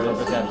contre, c'est un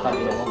peu théâtral de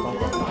temps en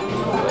temps.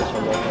 Ouais, sur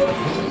le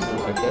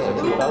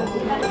pas.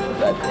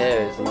 Après,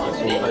 c'est une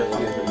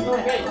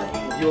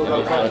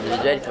question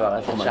individuelle, il faut avoir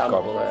assez de charme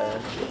pour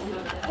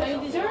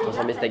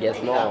transformer cet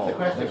agacement en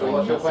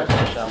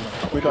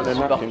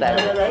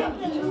supportable.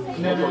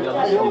 Mais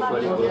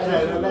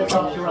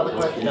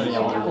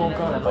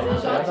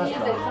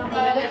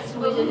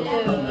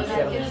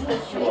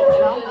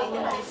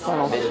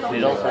les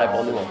gens sont là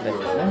pour nous en fait.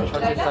 Je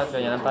crois que c'est ça,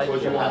 il y a un appareil qui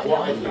joue.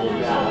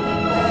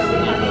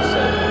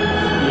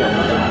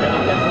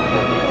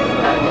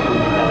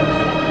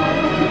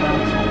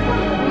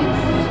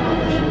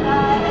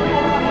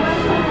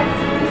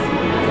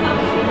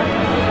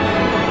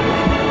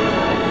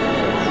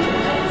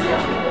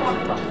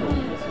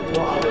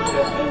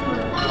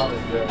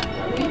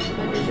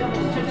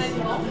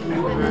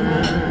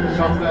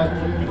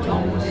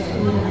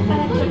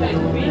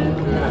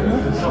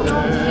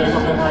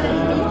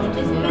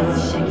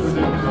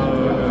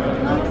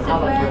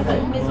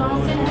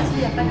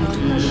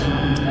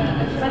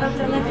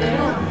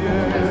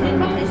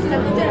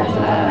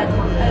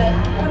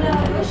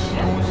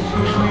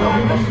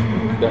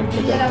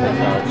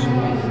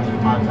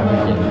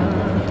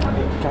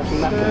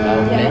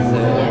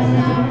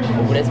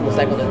 On vous laisse mon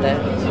sac en otage.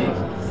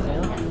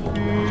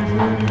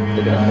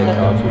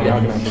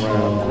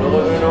 Le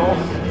revenant.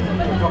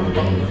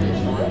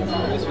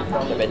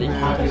 T'as pas dit que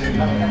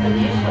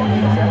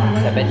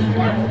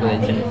on a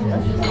tiré.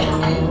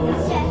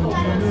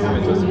 Mais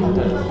toi, c'est pour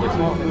ta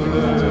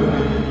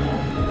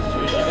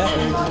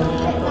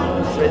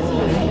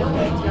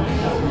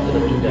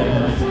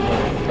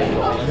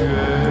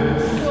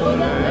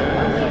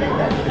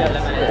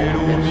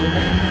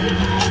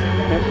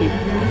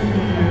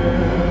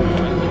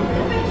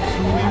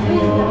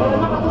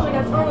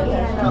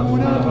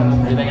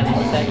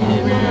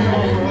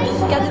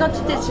Carte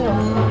d'identité sinon.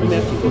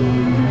 Merci beaucoup.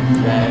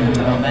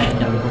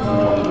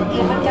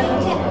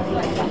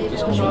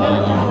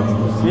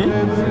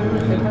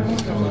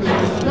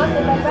 Non,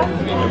 c'est pas ça.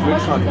 Moi,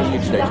 je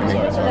suis la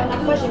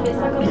dernière fois, j'ai payé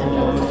 50 €.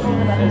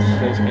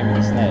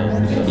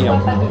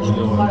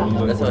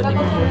 Là, ça va être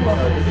plus 40.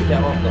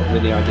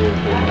 With the idea of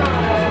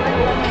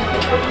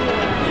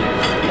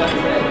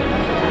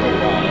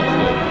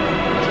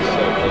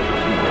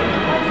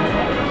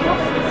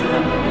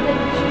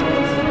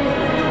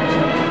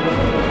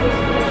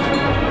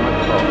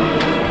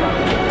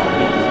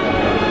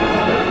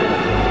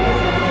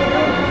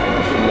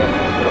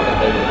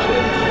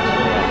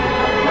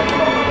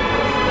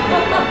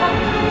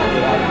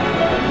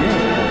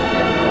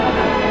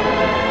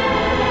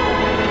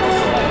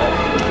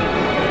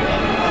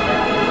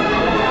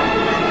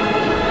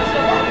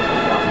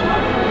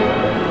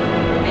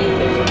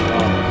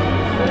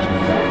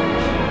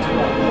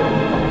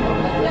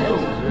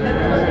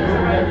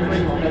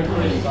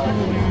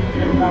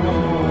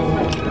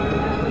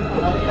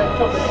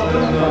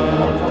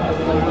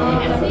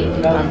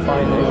I'm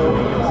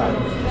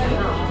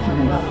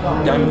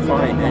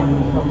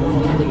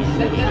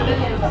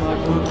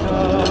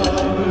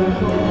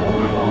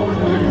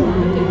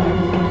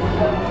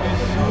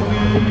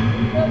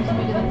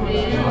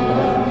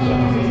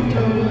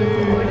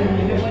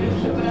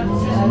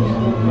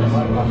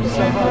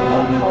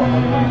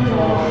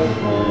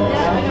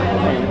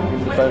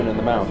Bone in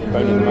the mouth,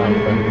 bone in the mouth,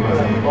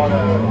 bone in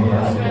the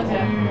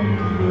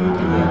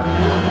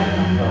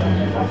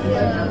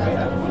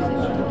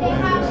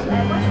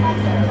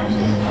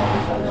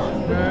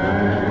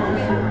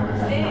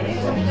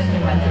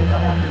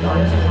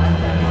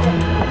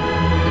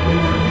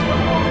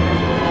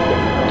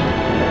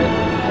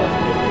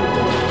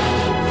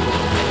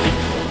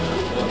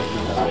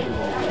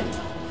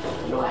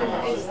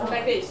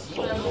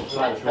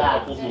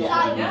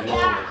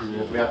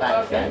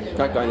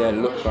That guy there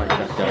looks like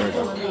Jack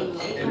Derrida.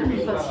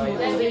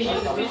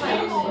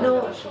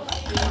 No.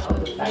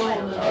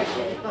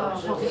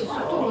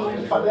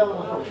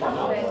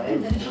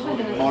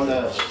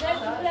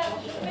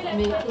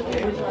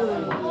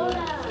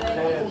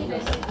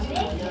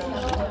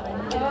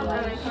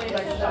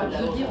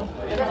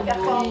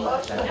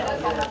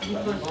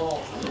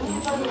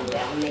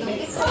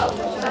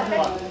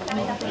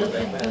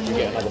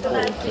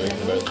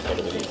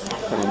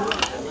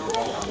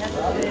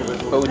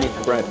 Oh, we need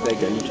the bread. There you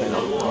go, you turn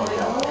up.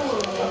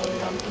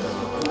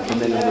 And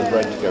then the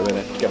bread to go with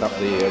it. Get up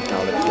the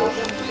garlic sauce.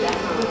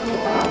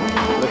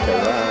 Look at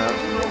that.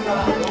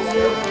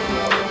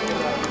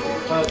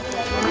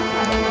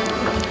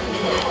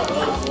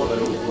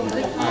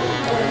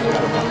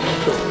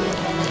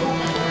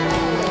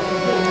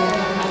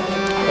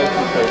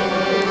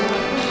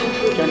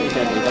 Gently,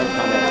 gently, don't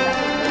panic.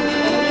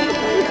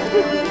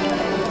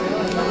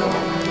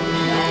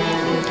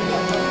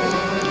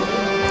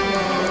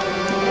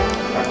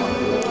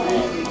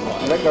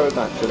 Let go of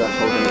that so that's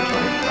holding the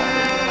train.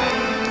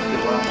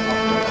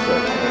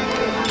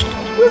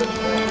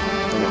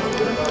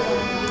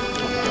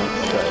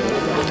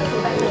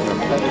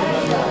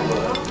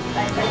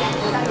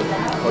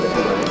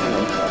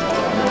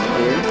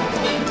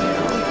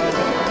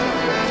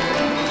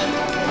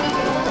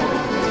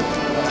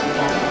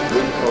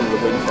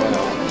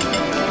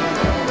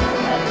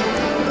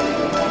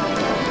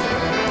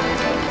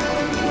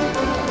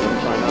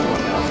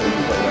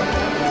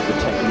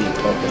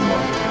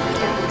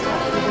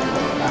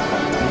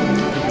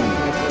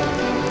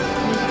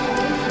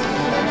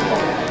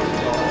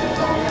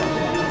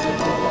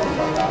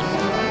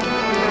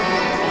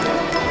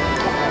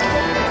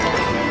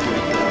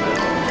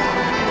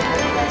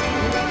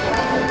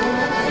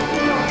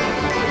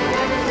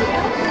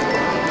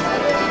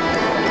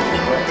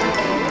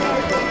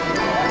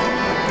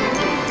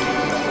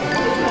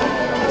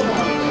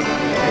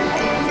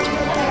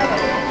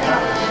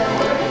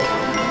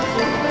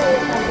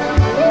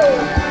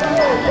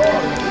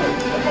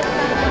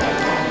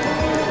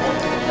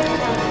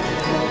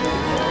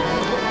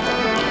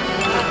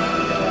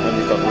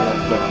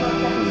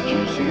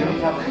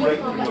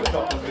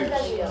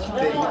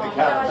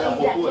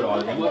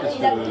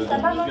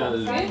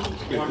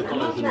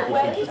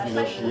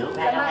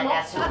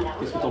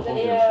 Qu'est-ce que t'en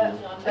penses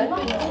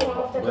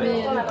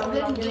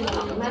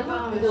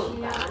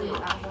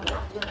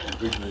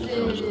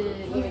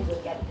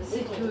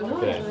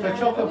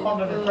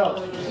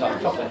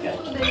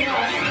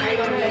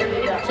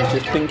She's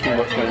just thinking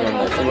what's going on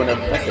there. So you want to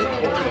press it?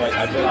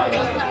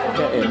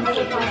 Get in.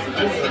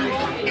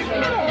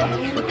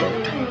 Okay.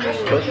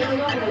 Push.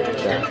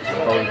 Yeah.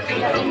 Hold.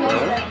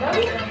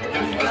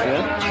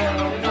 Yeah.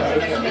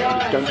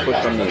 Don't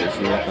push on these.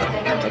 Yeah.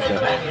 That's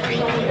it.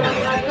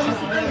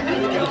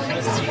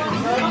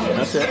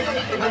 That's it.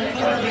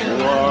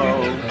 Whoa.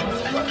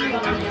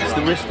 It's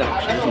the wrist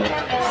action, isn't it?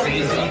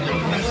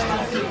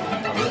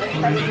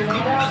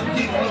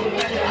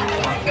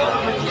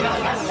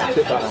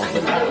 Sit that on.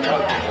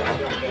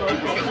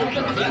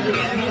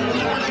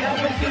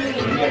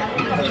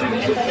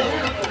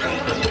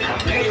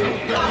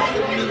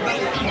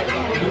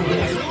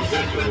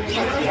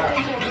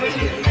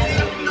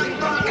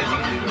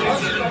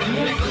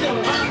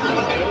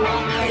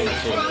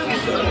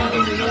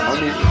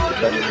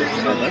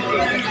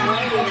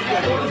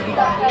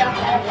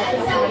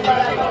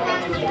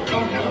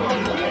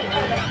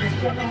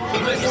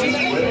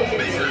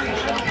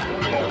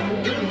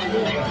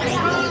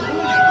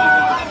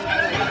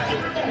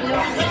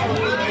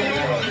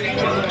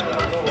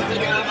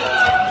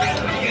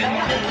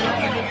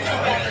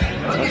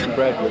 Some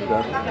bread with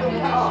that.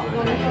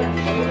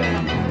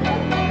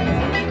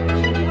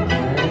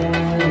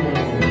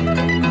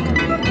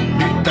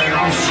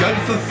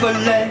 Feu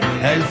follet,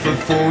 elfe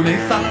faune et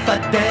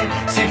farfadet,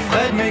 c'est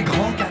Fred mes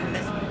grands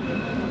carnets.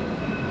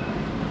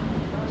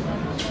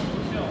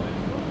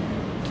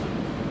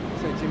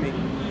 So Jimmy,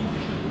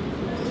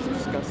 let's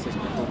discuss this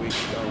before we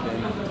dive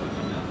in.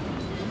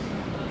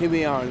 Here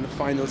we are in the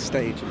final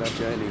stage of our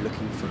journey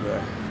looking for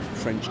the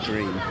French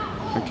dream.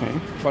 Okay.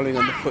 Following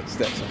on the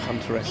footsteps of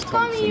Hunter S.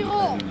 Thompson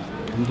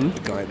and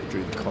the guy that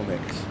drew the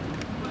comics.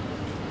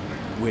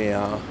 We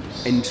are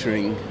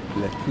entering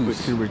the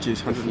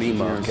flea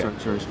market,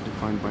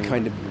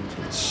 kind of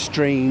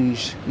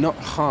strange, not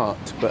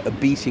heart, but a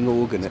beating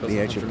organ at the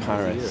edge of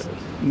Paris.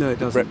 No, it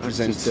doesn't.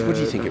 Represents. What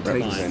do you think it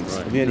represents?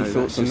 Have you any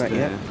thoughts on that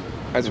yet?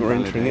 As we're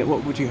entering it,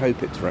 what would you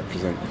hope it to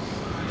represent?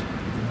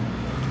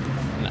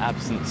 An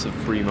absence of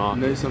free market.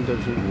 No,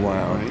 sometimes.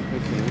 Wow. Right,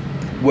 okay.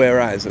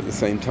 Whereas at the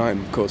same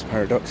time, of course,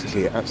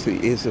 paradoxically, it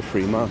absolutely is a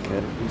free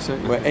market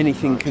where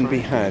anything can be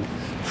had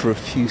for a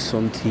few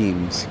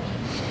centimes.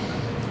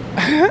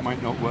 It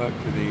might not work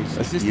for these.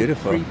 That's is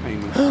beautiful. This the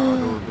prepayment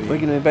card or the We're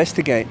going to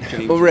investigate.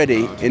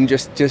 Already, in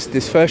just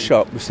this first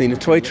shop, we've seen a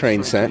toy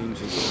train set,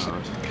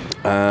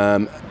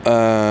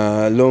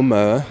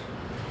 lawnmower,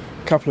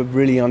 a couple of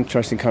really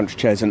interesting country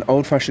chairs, an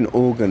old-fashioned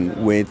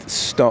organ with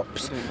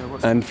stops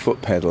and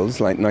foot pedals,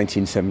 like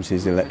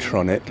 1970s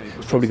electronic.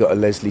 It's probably got a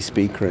Leslie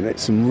speaker in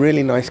it. Some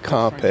really nice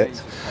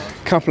carpet.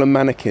 Couple of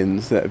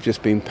mannequins that have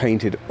just been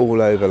painted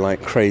all over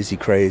like crazy.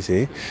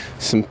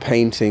 Some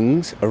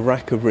paintings, a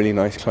rack of really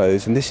nice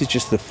clothes, and this is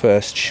just the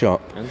first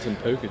shop. And some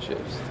poker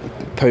chips.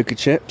 Poker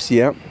chips,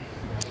 yeah.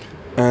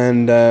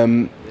 And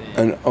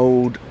an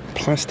old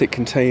plastic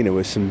container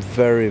with some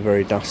very,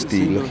 very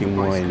dusty looking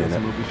wine in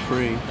it. Will be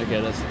free. Okay,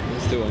 let's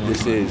do one.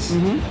 This is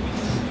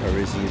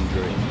Parisian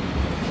Dream.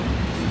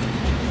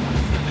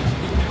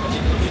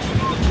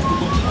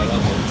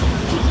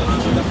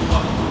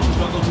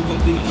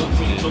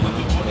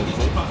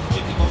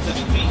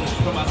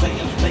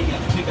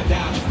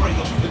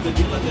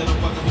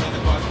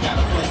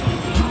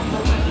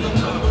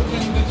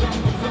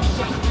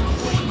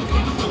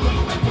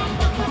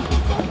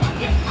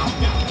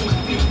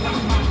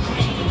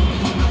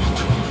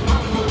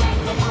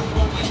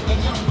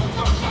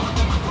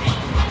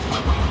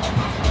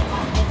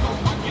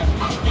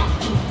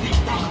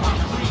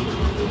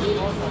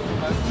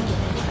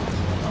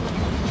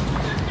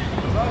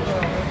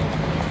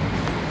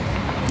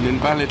 And then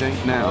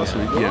validate now. So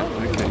yeah,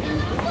 okay.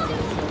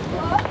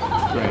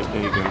 Great,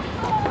 there you go.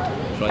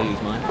 Shall I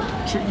use mine?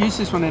 Use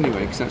this one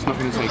anyway, because that's not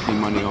going to take any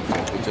money off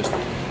it. It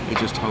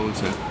just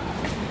holds it.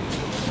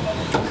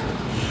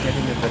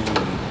 Getting a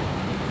balloon.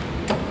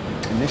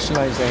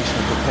 Initialization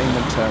of the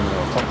payment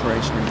terminal.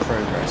 Operation in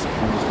progress.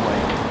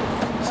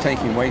 It's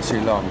taking way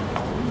too long.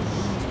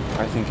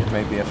 I think it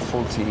may be a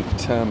faulty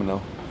terminal.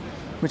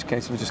 In which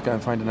case we'll just go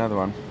and find another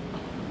one.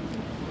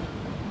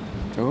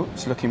 Oh,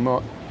 it's looking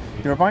more.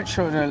 Your bike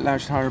shoulder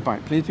allows you to hire a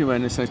bike. Please be aware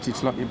and assist you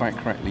to lock your bike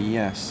correctly.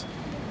 Yes.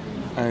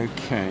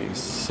 Okay,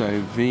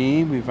 so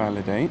V, we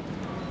validate.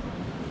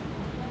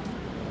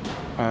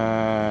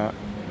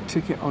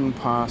 Ticket on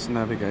pass,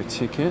 navigate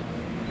ticket.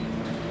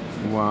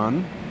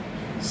 1.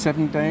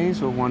 7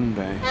 days or 1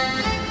 day?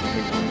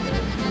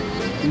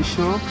 Are you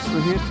sure? Because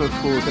we're here for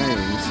 4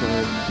 days, so...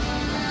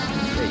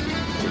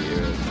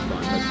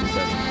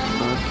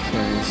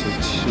 Okay, so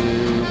 2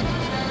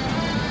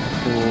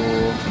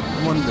 or... I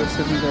wonder,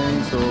 7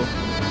 days or...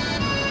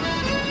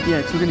 Yeah,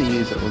 because we're going to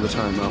use it all the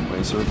time, aren't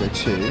we? So we'll go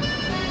 2. Well,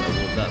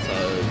 that's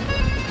our own.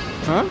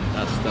 Huh?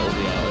 That'll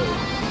be our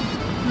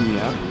own.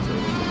 Yeah.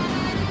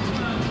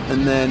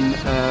 And then,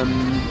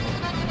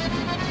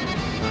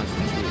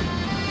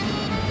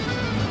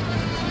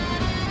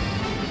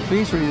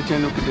 please read the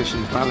general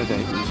conditions,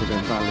 validate them, so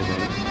then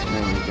validate.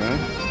 There we go.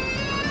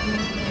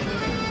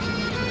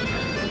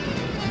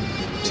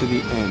 To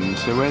the end.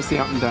 So where's the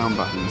up and down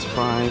buttons?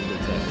 5.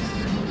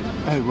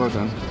 Oh, well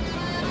done.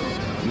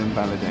 And then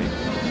validate.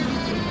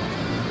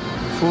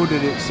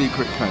 4-digit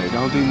secret code.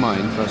 I'll do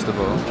mine first of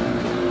all.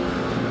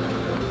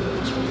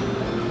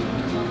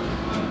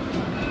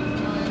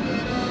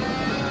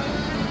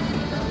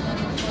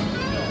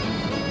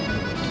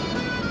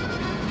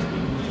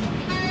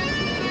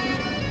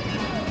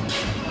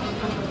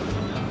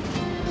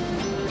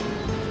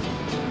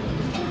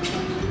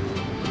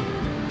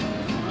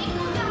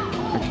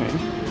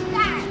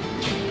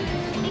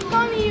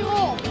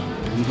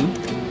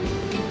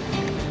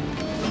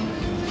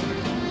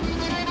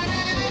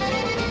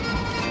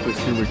 Which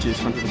can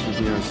reduce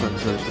 150 euro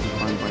surcharge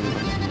defined by the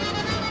bank.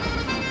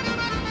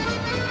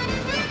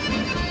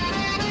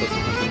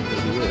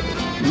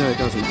 No, it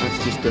doesn't.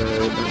 That's just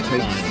that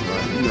takes.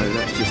 No,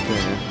 that's just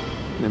there.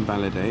 And then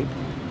validate.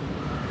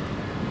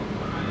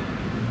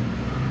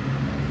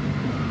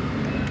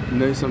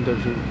 No, some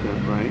different.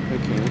 Right.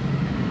 Okay.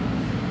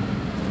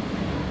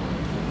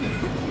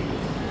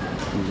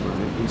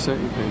 Right. Insert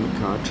your payment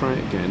card. Try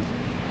it again.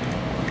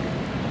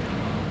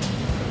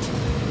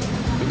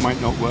 It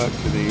might not work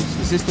for these.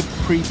 Is this the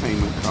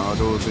prepayment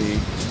card or the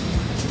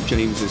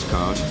James's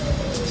card?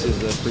 This is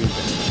the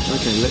prepayment.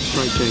 Okay, let's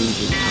try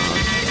James's card.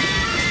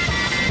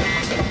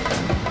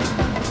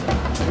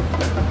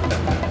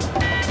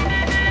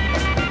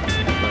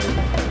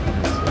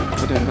 I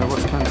don't know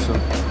what's cancel.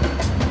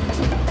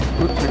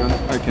 Oops, hang on.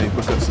 Okay,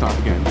 we've got to start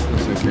again.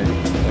 That's okay.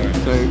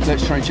 So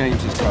let's try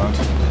James's card.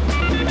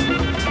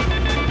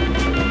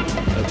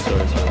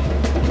 Sorry.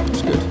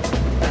 It's good.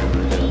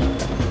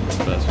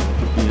 First one.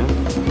 Yeah.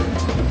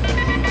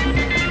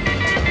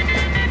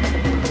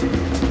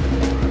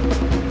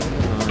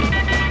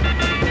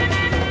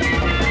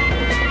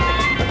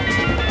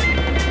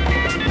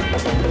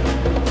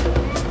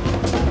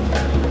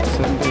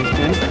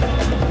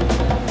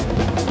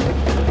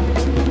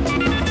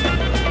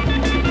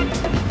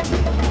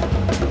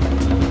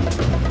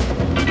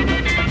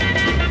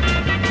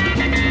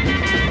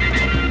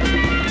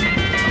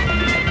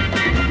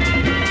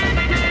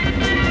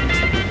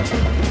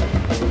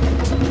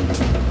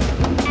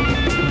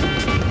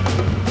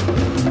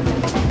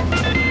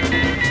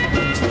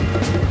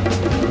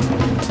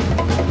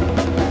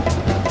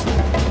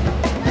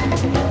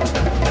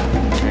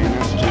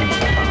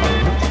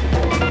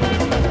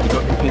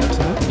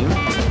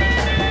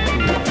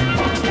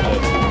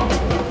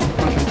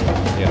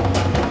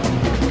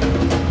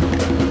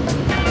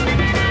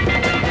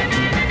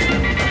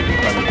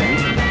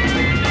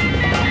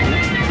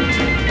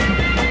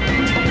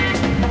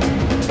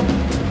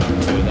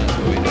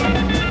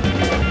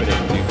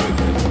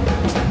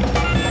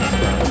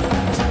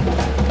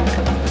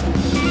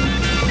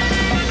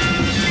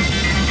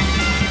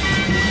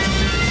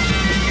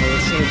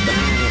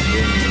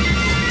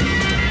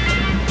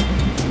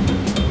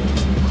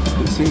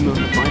 That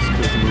the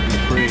bicycles will be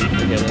free.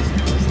 Okay,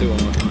 let's do one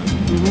more time.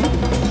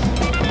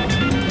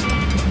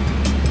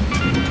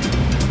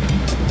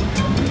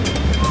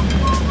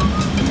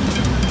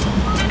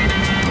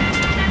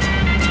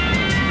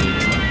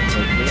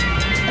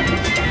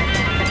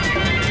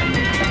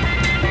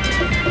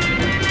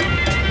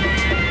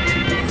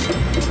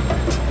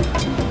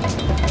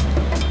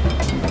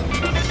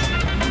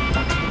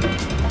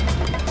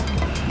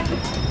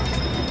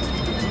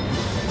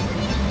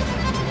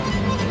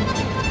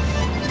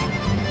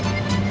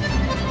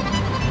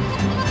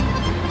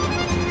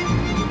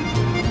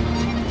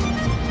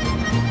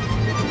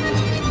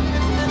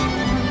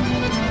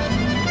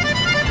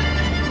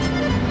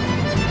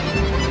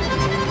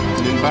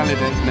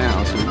 Validate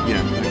now, so yeah,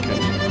 okay.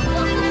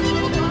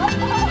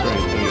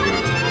 Great, there you go.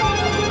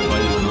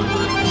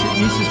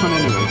 Use this one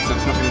anyway, because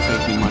that's not going to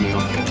take any money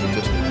off it. It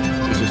just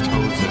just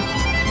holds it.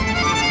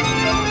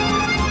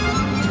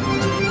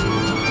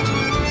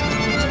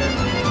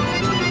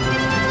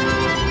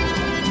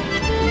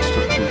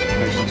 Instruction,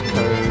 patient's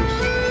code.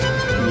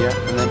 Yeah,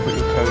 and then put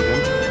your code in.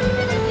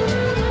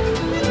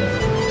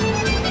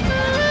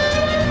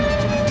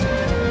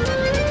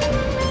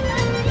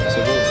 So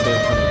what's the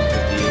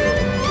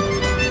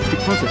 €150?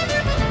 Deposit.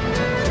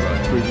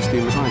 Right. For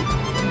registering the bike.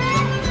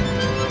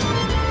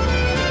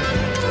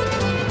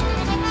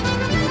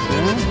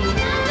 There.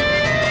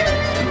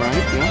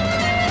 Right, yeah.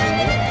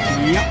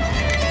 Yep.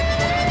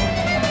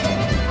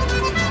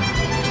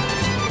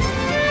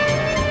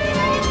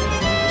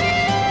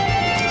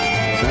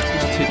 So that's the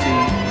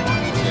ticket,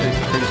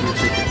 printing the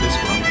ticket, this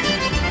one.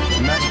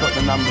 And that's got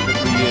the number that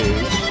we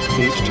use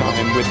each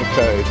time with the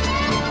code.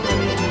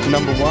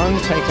 Number 1,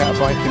 take out a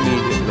bike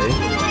immediately.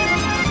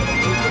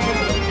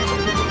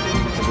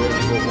 So we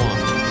only got one?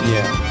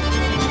 Yeah.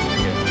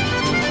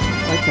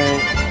 Okay.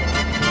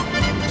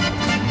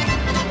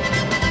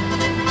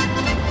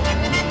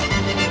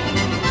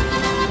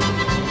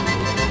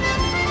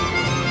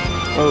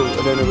 Oh,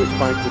 I don't know which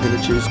bike we're going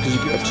to choose because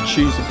you have to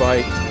choose the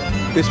bike.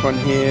 This one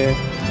here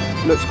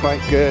looks quite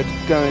good.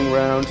 Going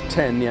round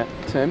 10, yeah,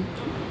 10.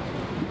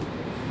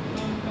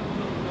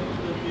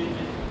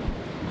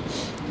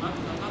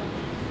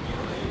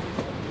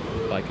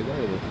 Bike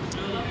available.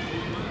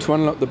 To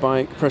unlock the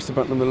bike, press the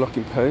button on the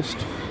locking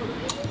post.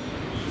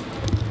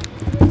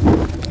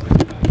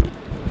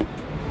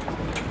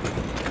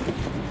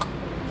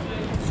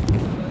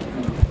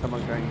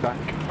 Someone going back.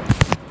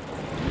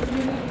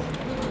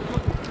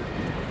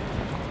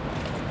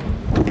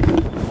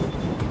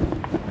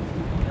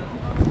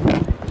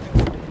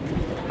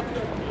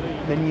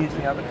 Then use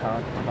the other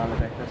card to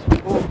validate this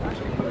one. Oh,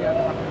 actually, put the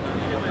other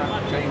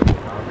card. Change the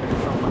card because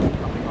it's not money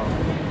coming off.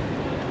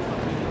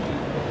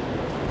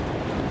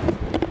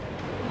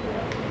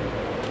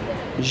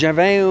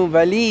 Javel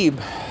Valib.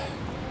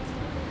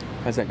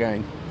 How's that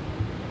going?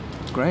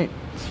 Great.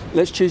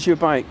 Let's choose your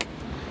bike.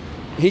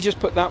 He just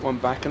put that one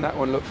back and that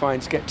one looked fine.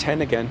 Let's get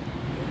 10 again.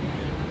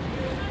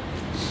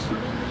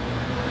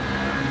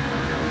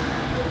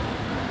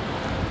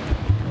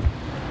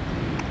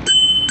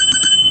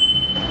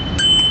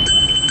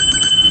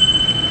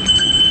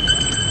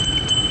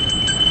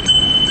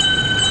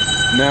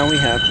 Now we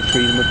have the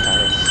freedom of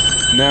Paris.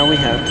 Now we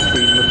have the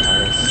freedom of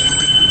Paris.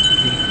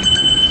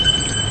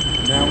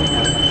 Now we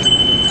have the freedom of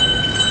Paris.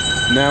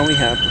 Now we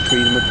have the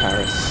freedom of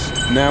Paris.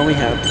 Now we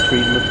have the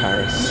freedom of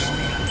Paris.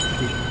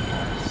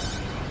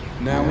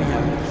 Now we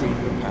have the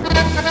freedom of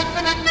Paris.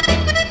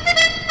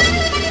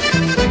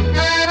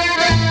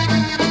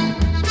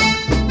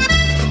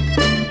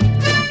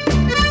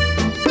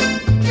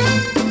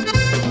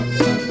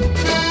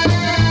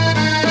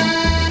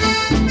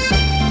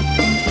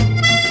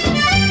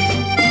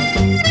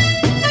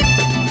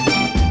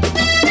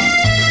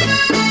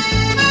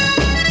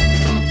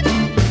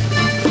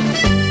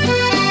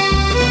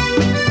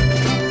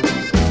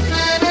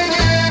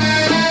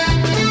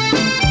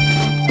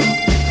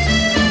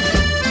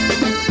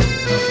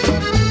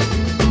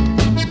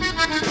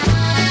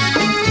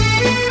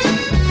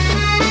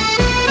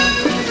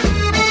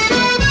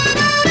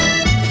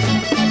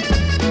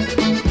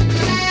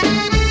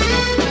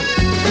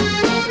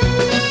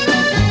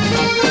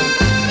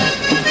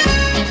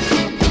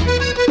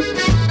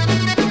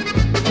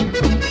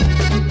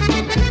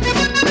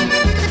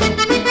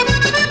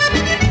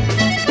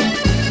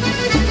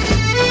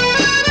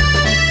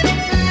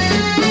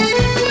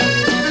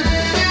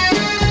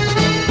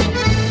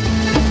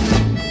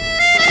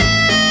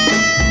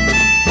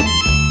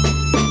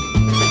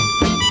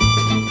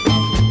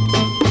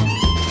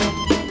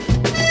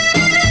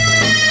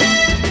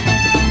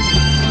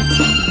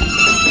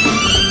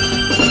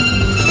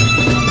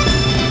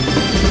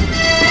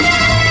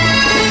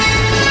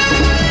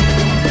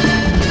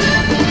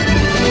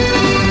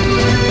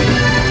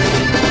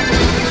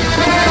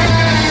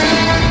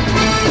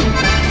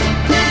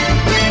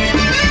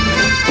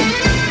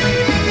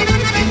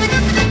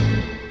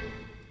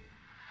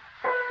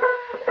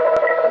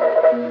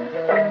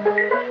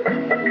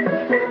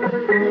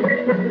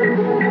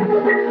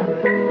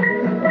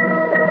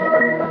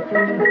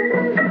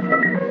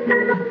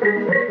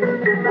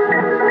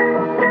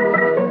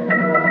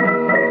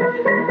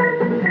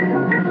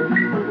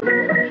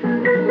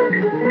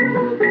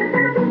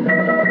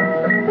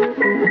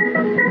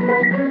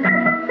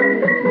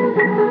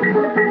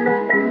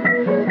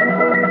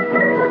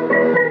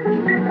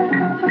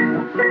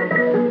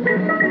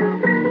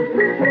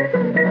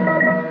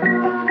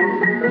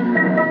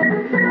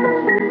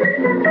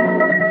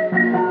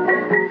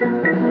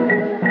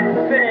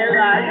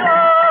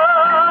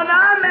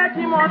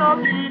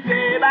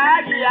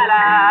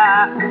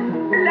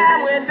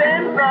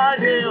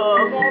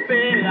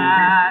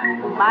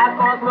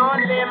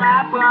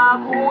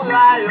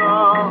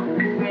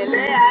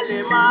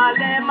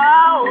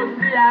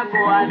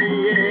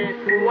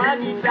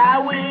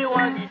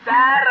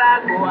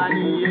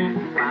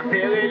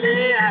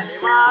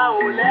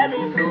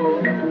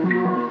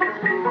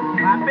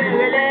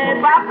 Apelele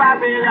papa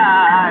Bella,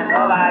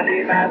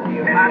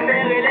 ma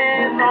perele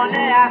son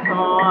nez à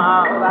son,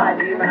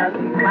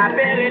 ma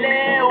perele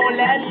on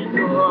l'aime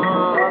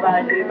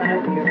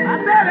ma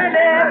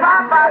perele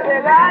papa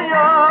Bella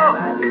yo,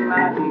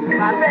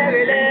 ma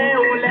perele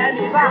on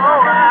l'aime ma perele on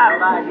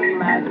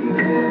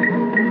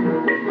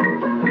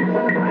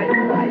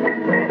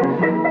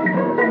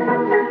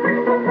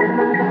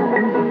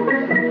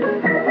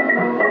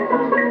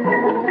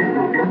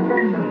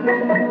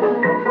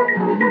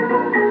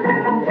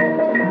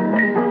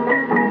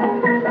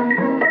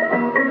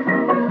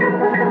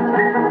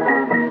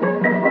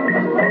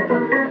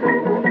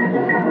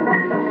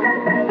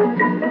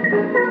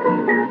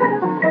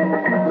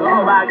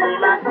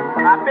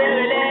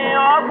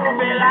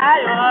poupela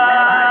yo,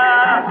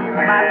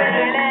 ma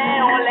perele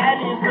on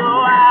l'aime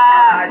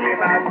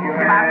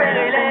ma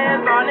perele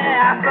son nez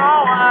à son,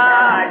 ma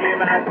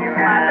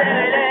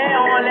perele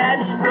on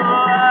l'aime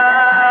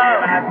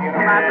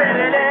ma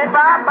perele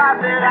papa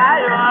Bella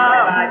yo.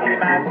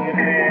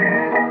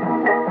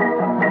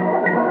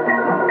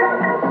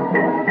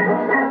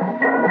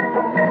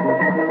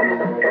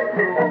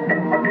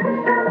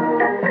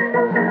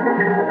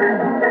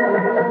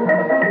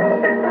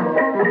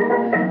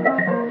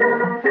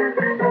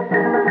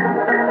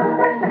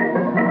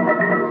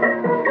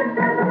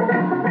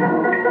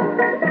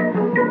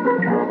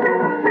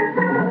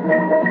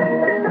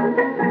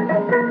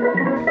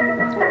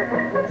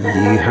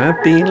 You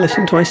have been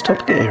listening to Ice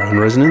Topica here on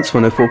Resonance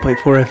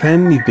 104.4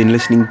 FM. You've been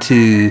listening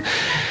to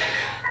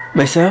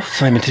myself,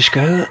 Simon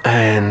Tishko,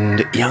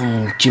 and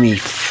young Jimmy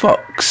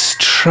Fox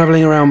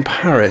travelling around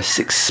Paris,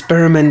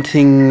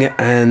 experimenting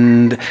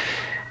and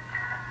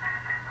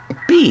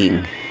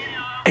being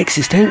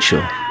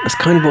existential. That's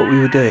kind of what we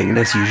were doing. And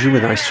as usual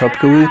with Ice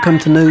Topica, we have come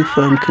to no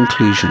firm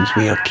conclusions.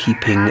 We are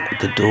keeping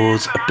the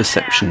doors of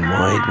perception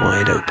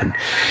wide open.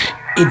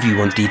 If you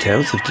want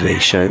details of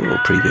today's show or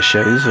previous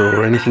shows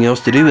or anything else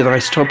to do with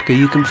Ice Topica,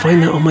 you can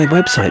find that on my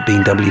website,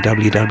 being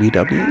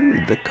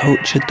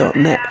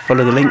www.theculture.net.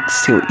 Follow the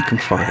links, see what you can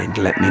find.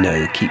 Let me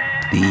know. Keep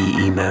the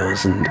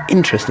emails and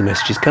interesting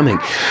messages coming.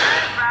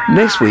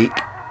 Next week,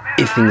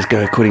 if things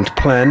go according to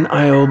plan,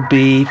 I'll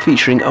be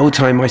featuring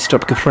old-time Ice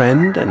Topica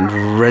friend and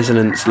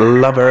Resonance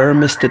lover,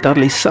 Mr.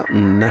 Dudley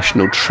Sutton,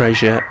 national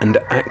treasure and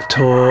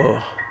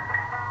actor.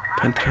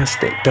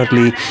 Fantastic.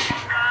 Dudley,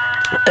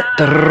 at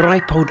the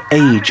ripe old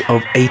age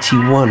of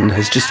 81,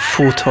 has just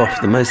fought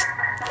off the most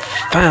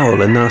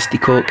foul and nasty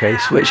court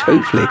case, which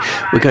hopefully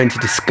we're going to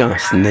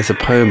discuss. And there's a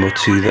poem or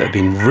two that have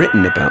been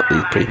written about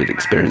these previous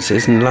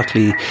experiences, and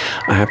luckily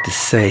I have to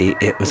say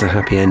it was a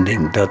happy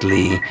ending.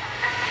 Dudley,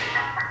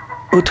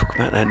 we'll talk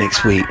about that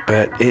next week,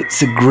 but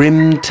it's a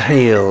grim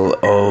tale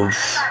of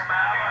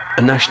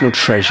a national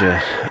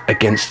treasure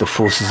against the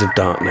forces of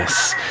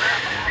darkness.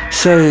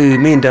 So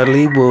me and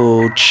Dudley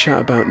will chat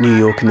about New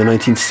York in the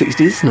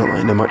 1960s. Not that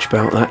I know much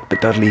about that,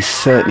 but Dudley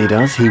certainly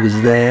does. He was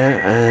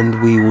there,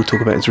 and we will talk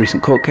about his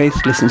recent court case,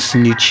 listen to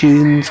some new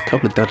tunes, a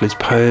couple of Dudley's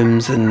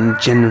poems, and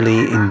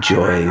generally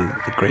enjoy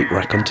the great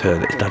raconteur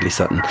that is Dudley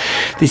Sutton.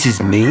 This is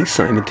me,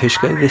 Simon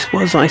Tishko. This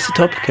was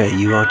Isotopica.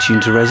 You are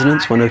tuned to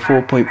Resonance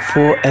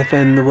 104.4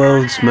 FM, the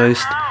world's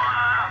most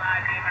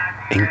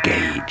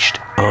engaged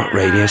art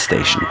radio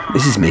station.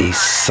 This is me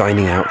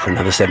signing out for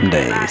another 7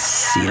 days.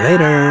 See you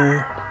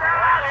later.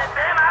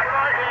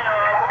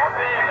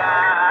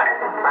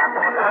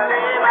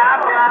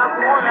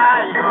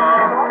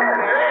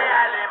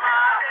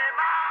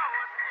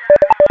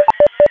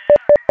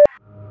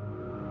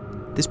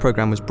 This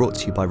program was brought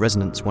to you by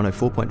Resonance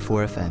 104.4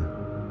 FM.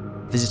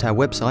 Visit our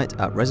website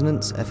at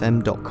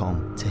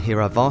resonancefm.com to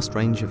hear our vast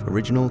range of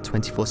original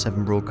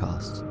 24/7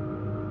 broadcasts.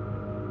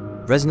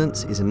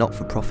 Resonance is a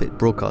not-for-profit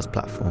broadcast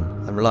platform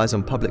and relies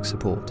on public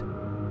support.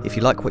 If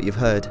you like what you've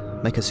heard,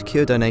 make a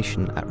secure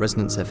donation at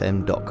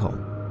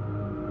resonancefm.com.